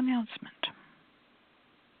schedule announcement.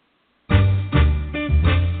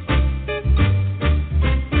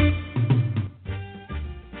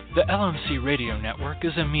 The LMC Radio Network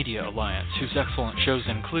is a media alliance whose excellent shows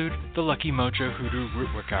include The Lucky Mojo Hoodoo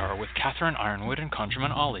Rootwork Hour with Catherine Ironwood and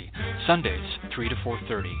Conjurman Ollie, Sundays 3 to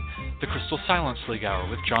 4:30. The Crystal Silence League Hour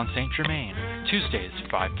with John St. Germain, Tuesdays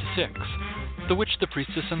 5 to 6. The Witch, the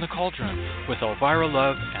Priestess, and the Cauldron with Elvira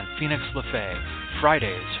Love and Phoenix LaFay,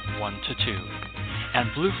 Fridays 1 to 2.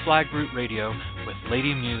 And Blue Flag Root Radio with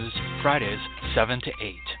Lady Muse, Fridays 7 to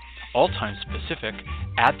 8. All times Pacific,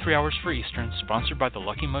 add 3 hours for Eastern, sponsored by the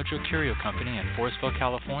Lucky Mojo Curio Company in Forestville,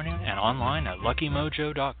 California, and online at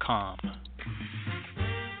luckymojo.com.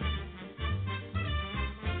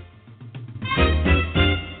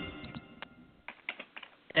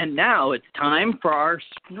 And now it's time for our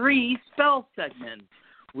free spell segment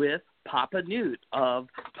with Papa Newt of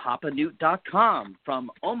papanewt.com from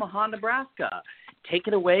Omaha, Nebraska. Take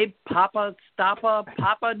it away, Papa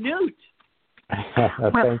Newt.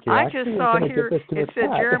 Thank you. I just saw here it said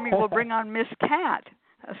Jeremy will bring on Miss Cat,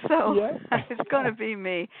 so it's going to be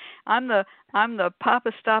me. I'm the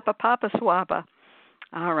Papa Swappa.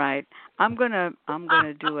 All right, I'm gonna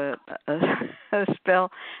do a spell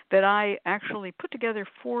that I actually put together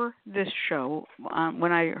for this show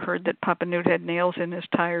when I heard that Papa Newt had nails in his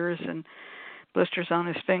tires and blisters on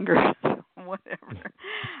his fingers. Whatever.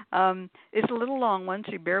 It's a little long one,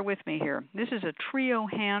 so you bear with me here. This is a trio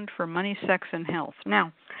hand for money, sex, and health.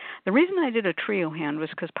 Now, the reason I did a trio hand was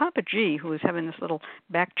because Papa G, who was having this little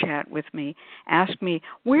back chat with me, asked me,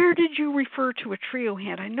 where did you refer to a trio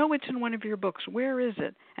hand? I know it's in one of your books. Where is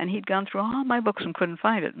it? And he'd gone through all my books and couldn't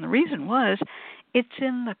find it. And the reason was it's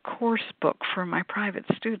in the course book for my private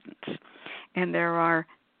students. And there are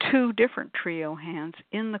 2 different trio hands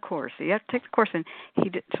in the course. So you have to take the course, and he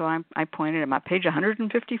did. So I pointed him at page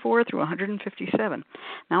 154 through 157.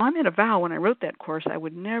 Now, I made a vow when I wrote that course I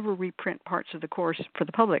would never reprint parts of the course for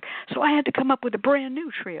the public. So I had to come up with a brand new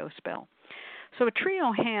trio spell. So a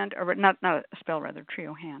trio hand, or not a spell, rather,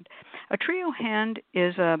 trio hand. A trio hand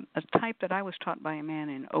is a type that I was taught by a man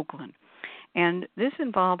in Oakland. And this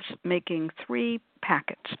involves making 3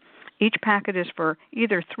 packets. Each packet is for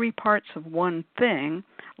either 3 parts of one thing,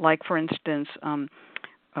 like, for instance,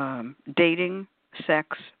 dating,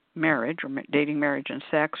 sex, marriage, or dating, marriage, and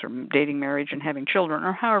sex, or dating, marriage, and having children,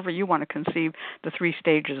 or however you want to conceive the 3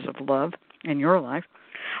 stages of love in your life.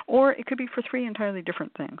 Or it could be for 3 entirely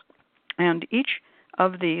different things. And each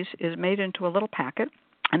of these is made into a little packet,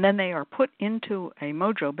 and then they are put into a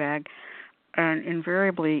mojo bag, and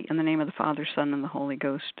invariably in the name of the Father, Son, and the Holy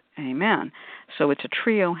Ghost, amen. So it's a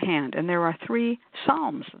trio hand, and there are 3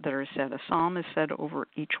 psalms that are said. A psalm is said over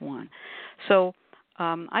each one. So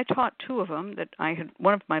I taught 2 of them that I had.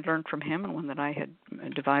 One of them I learned from him, and one that I had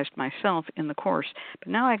devised myself in the course. But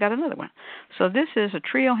now I got another one. So this is a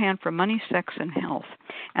trio hand for money, sex, and health,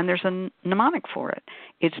 and there's a mnemonic for it.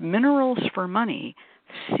 It's minerals for money,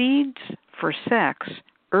 seeds for sex,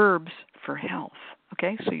 herbs for health.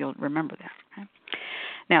 Okay, so you'll remember that. Okay?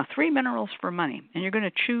 Now, 3 minerals for money, and you're going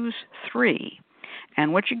to choose 3.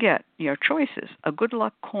 And what you get, your choices: a good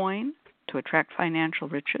luck coin to attract financial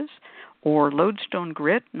riches, or lodestone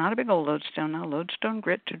grit, not a big old lodestone, now lodestone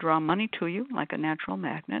grit to draw money to you like a natural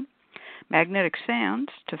magnet, magnetic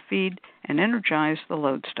sands to feed and energize the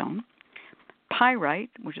lodestone,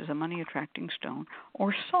 pyrite, which is a money-attracting stone,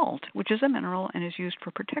 or salt, which is a mineral and is used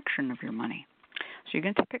for protection of your money. So you're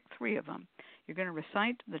going to pick 3 of them. You're going to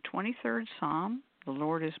recite the 23rd Psalm, the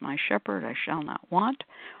Lord is my shepherd, I shall not want,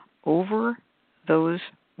 over those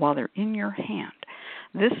while they're in your hand.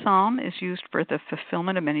 This psalm is used for the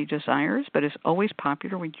fulfillment of many desires, but is always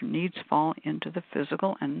popular when your needs fall into the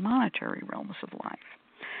physical and monetary realms of life.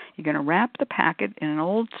 You're going to wrap the packet in an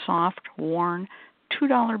old, soft, worn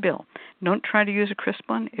 $2 bill. Don't try to use a crisp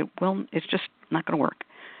one. It's just not going to work.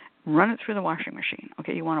 Run it through the washing machine.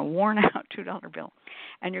 Okay, you want a worn-out $2 bill.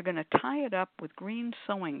 And you're going to tie it up with green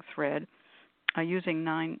sewing thread using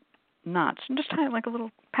 9 knots. And just tie it like a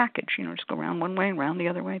little package. Just go around one way and round the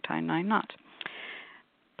other way, tie 9 knots.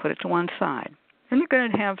 Put it to one side. Then you're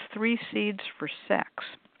going to have 3 seeds for sex.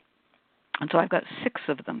 And so I've got 6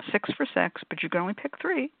 of them. 6 for sex, but you can only pick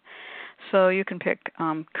 3. So you can pick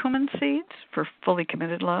cumin seeds for fully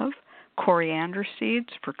committed love, coriander seeds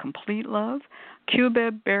for complete love,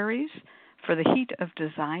 cubeb berries for the heat of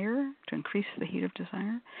desire, to increase the heat of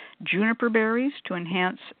desire, juniper berries to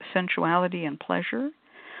enhance sensuality and pleasure,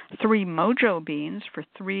 3 mojo beans for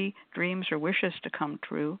 3 dreams or wishes to come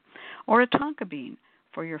true, or a tonka bean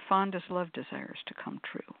for your fondest love desires to come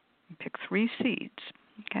true. You pick 3 seeds,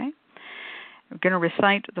 okay? We're going to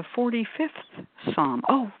recite the 45th Psalm.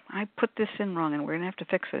 Oh, I put this in wrong, and we're going to have to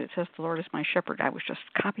fix it. It says, the Lord is my shepherd. I was just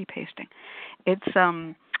copy-pasting. It's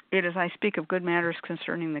It is, I speak of good matters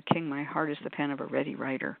concerning the king. My heart is the pen of a ready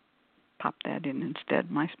writer. Pop that in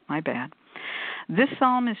instead. My bad. This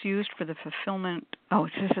psalm is used for the fulfillment. Oh,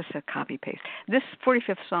 this is a copy paste. This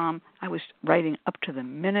 45th psalm, I was writing up to the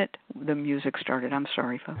minute the music started. I'm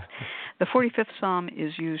sorry, folks. The 45th psalm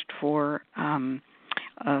is used for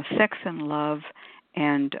sex and love,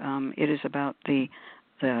 and it is about the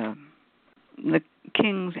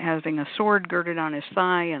king having a sword girded on his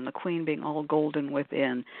thigh and the queen being all golden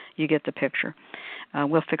within. You get the picture.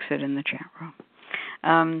 We'll fix it in the chat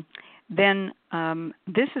room. Then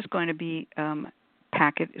this is going to be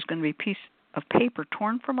packet is going to be a piece of paper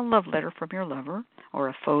torn from a love letter from your lover, or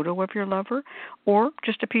a photo of your lover, or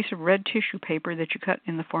just a piece of red tissue paper that you cut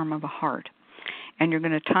in the form of a heart. And you're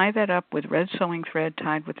going to tie that up with red sewing thread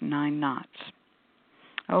tied with 9 knots.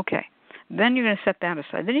 Okay. Then you're going to set that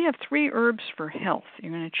aside. Then you have 3 herbs for health.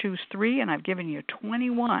 You're going to choose 3, and I've given you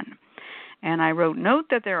 21. And I wrote, note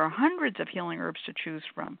that there are hundreds of healing herbs to choose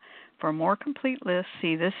from. For a more complete list,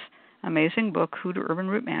 see this amazing book, Hoodoo Urban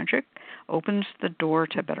Root Magic, opens the door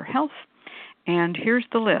to better health. And here's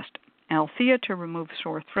the list. Althea to remove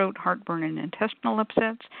sore throat, heartburn, and intestinal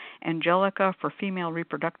upsets. Angelica for female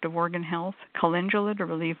reproductive organ health. Calendula to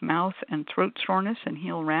relieve mouth and throat soreness and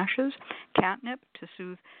heal rashes. Catnip to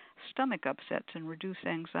soothe stomach upsets and reduce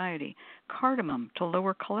anxiety. Cardamom to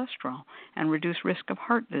lower cholesterol and reduce risk of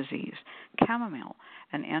heart disease. Chamomile,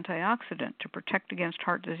 an antioxidant to protect against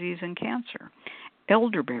heart disease and cancer.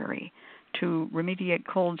 Elderberry to remediate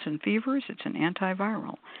colds and fevers. It's an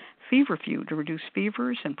antiviral. Feverfew to reduce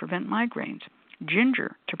fevers and prevent migraines.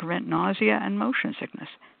 Ginger to prevent nausea and motion sickness.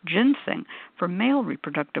 Ginseng for male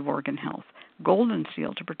reproductive organ health. Golden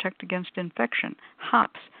seal to protect against infection.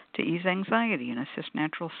 Hops to ease anxiety and assist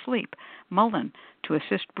natural sleep. Mullein to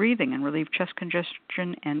assist breathing and relieve chest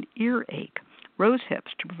congestion and earache. Rose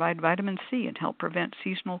hips to provide vitamin C and help prevent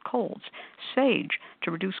seasonal colds. Sage to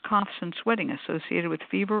reduce coughs and sweating associated with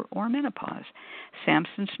fever or menopause.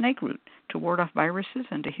 Samson snake root to ward off viruses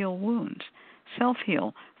and to heal wounds.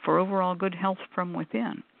 Self-heal for overall good health from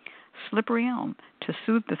within. Slippery elm to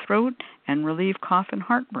soothe the throat and relieve cough and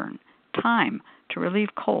heartburn. Thyme to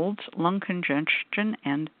relieve colds, lung congestion,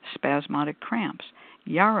 and spasmodic cramps.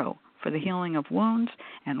 Yarrow for the healing of wounds,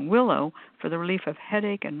 and willow for the relief of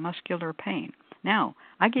headache and muscular pain. Now,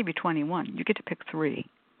 I gave you 21. You get to pick 3.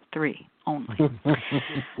 3 only.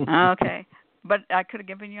 Okay, but I could have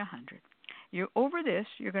given you 100. Over this,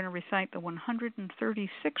 you're going to recite the 136th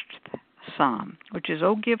Psalm, which is,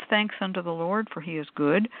 O give thanks unto the Lord, for he is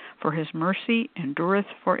good, for his mercy endureth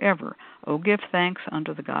forever. O give thanks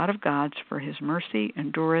unto the God of gods, for his mercy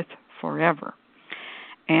endureth forever.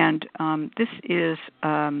 And this is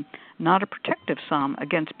not a protective psalm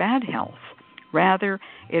against bad health. Rather,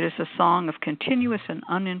 it is a song of continuous and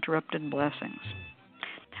uninterrupted blessings.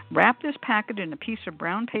 Wrap this packet in a piece of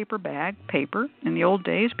brown paper. In the old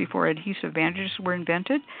days, before adhesive bandages were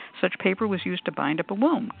invented, such paper was used to bind up a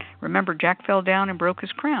wound. Remember, Jack fell down and broke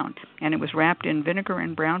his crown, and it was wrapped in vinegar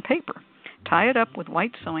and brown paper. Tie it up with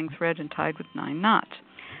white sewing thread and tied with 9 knots.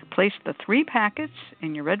 Place the 3 packets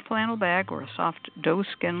in your red flannel bag or a soft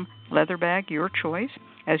doeskin leather bag, your choice,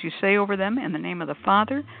 as you say over them, in the name of the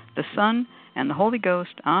Father, the Son, and the Holy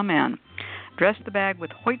Ghost. Amen. Dress the bag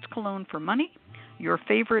with Hoyt's cologne for money, your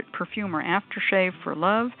favorite perfume or aftershave for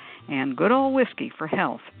love, and good old whiskey for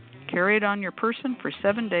health. Carry it on your person for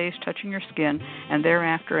 7 days, touching your skin, and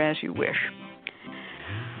thereafter as you wish.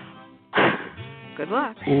 Good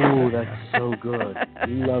luck. Ooh, that's so good.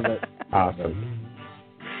 Love it. Awesome.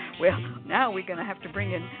 Well, now we're going to have to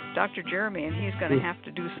bring in Dr. Jeremy, and he's going to have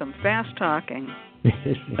to do some fast talking.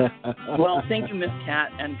 Well, thank you, Miss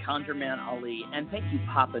Cat and ConjureMan Ali, and thank you,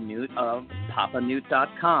 Papa Newt of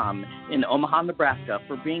PapaNewt.com in Omaha, Nebraska,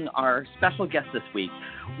 for being our special guest this week.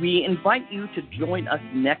 We invite you to join us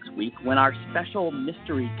next week when our special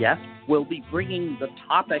mystery guest will be bringing the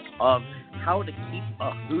topic of how to keep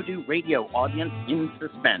a Hoodoo radio audience in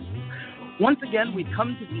suspense. Once again, we've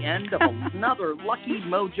come to the end of another Lucky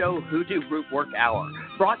Mojo Hoodoo Rootwork Hour,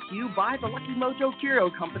 brought to you by the Lucky Mojo Curio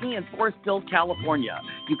Company in Forest Hill, California.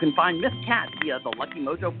 You can find Miss Cat via the Lucky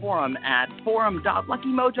Mojo forum at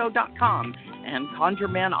forum.luckymojo.com and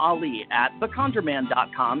ConjureMan Ali at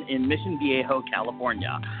theconjureman.com in Mission Viejo,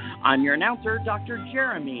 California. I'm your announcer, Dr.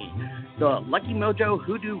 Jeremy. The Lucky Mojo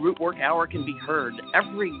Hoodoo Rootwork Hour can be heard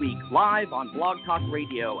every week live on Blog Talk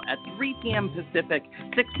Radio at 3 p.m. Pacific,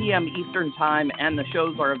 6 p.m. Eastern Time, and the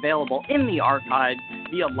shows are available in the archives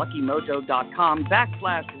via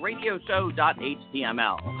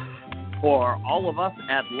luckymojo.com/radioshow.html. For all of us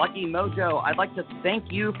at Lucky Mojo, I'd like to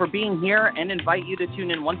thank you for being here and invite you to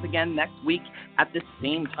tune in once again next week at the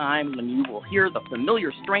same time when you will hear the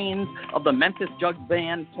familiar strains of the Memphis Jug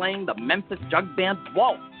Band playing the Memphis Jug Band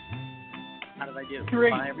Waltz. How did I do?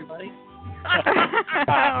 Great. Bye, everybody.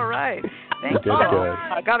 All right. Thank you. Good.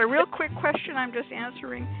 I got a real quick question I'm just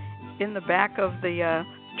answering in the back of the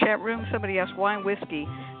chat room. Somebody asked, why whiskey?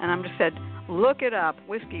 And I'm just said, look it up.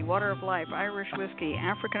 Whiskey, water of life, Irish whiskey,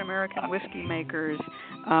 African-American whiskey makers.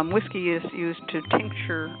 Whiskey is used to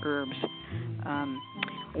tincture herbs.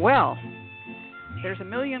 Well, there's a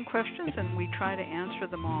million questions, and we try to answer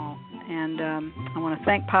them all. And I want to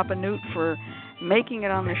thank Papa Newt for making it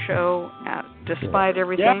on the show despite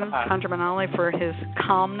everything. Yeah. Conjurman Ollie for his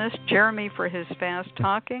calmness. Jeremy for his fast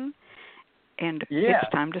talking. And it's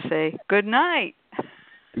time to say good night.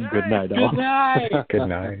 Good night, all. Good night. Good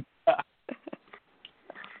night.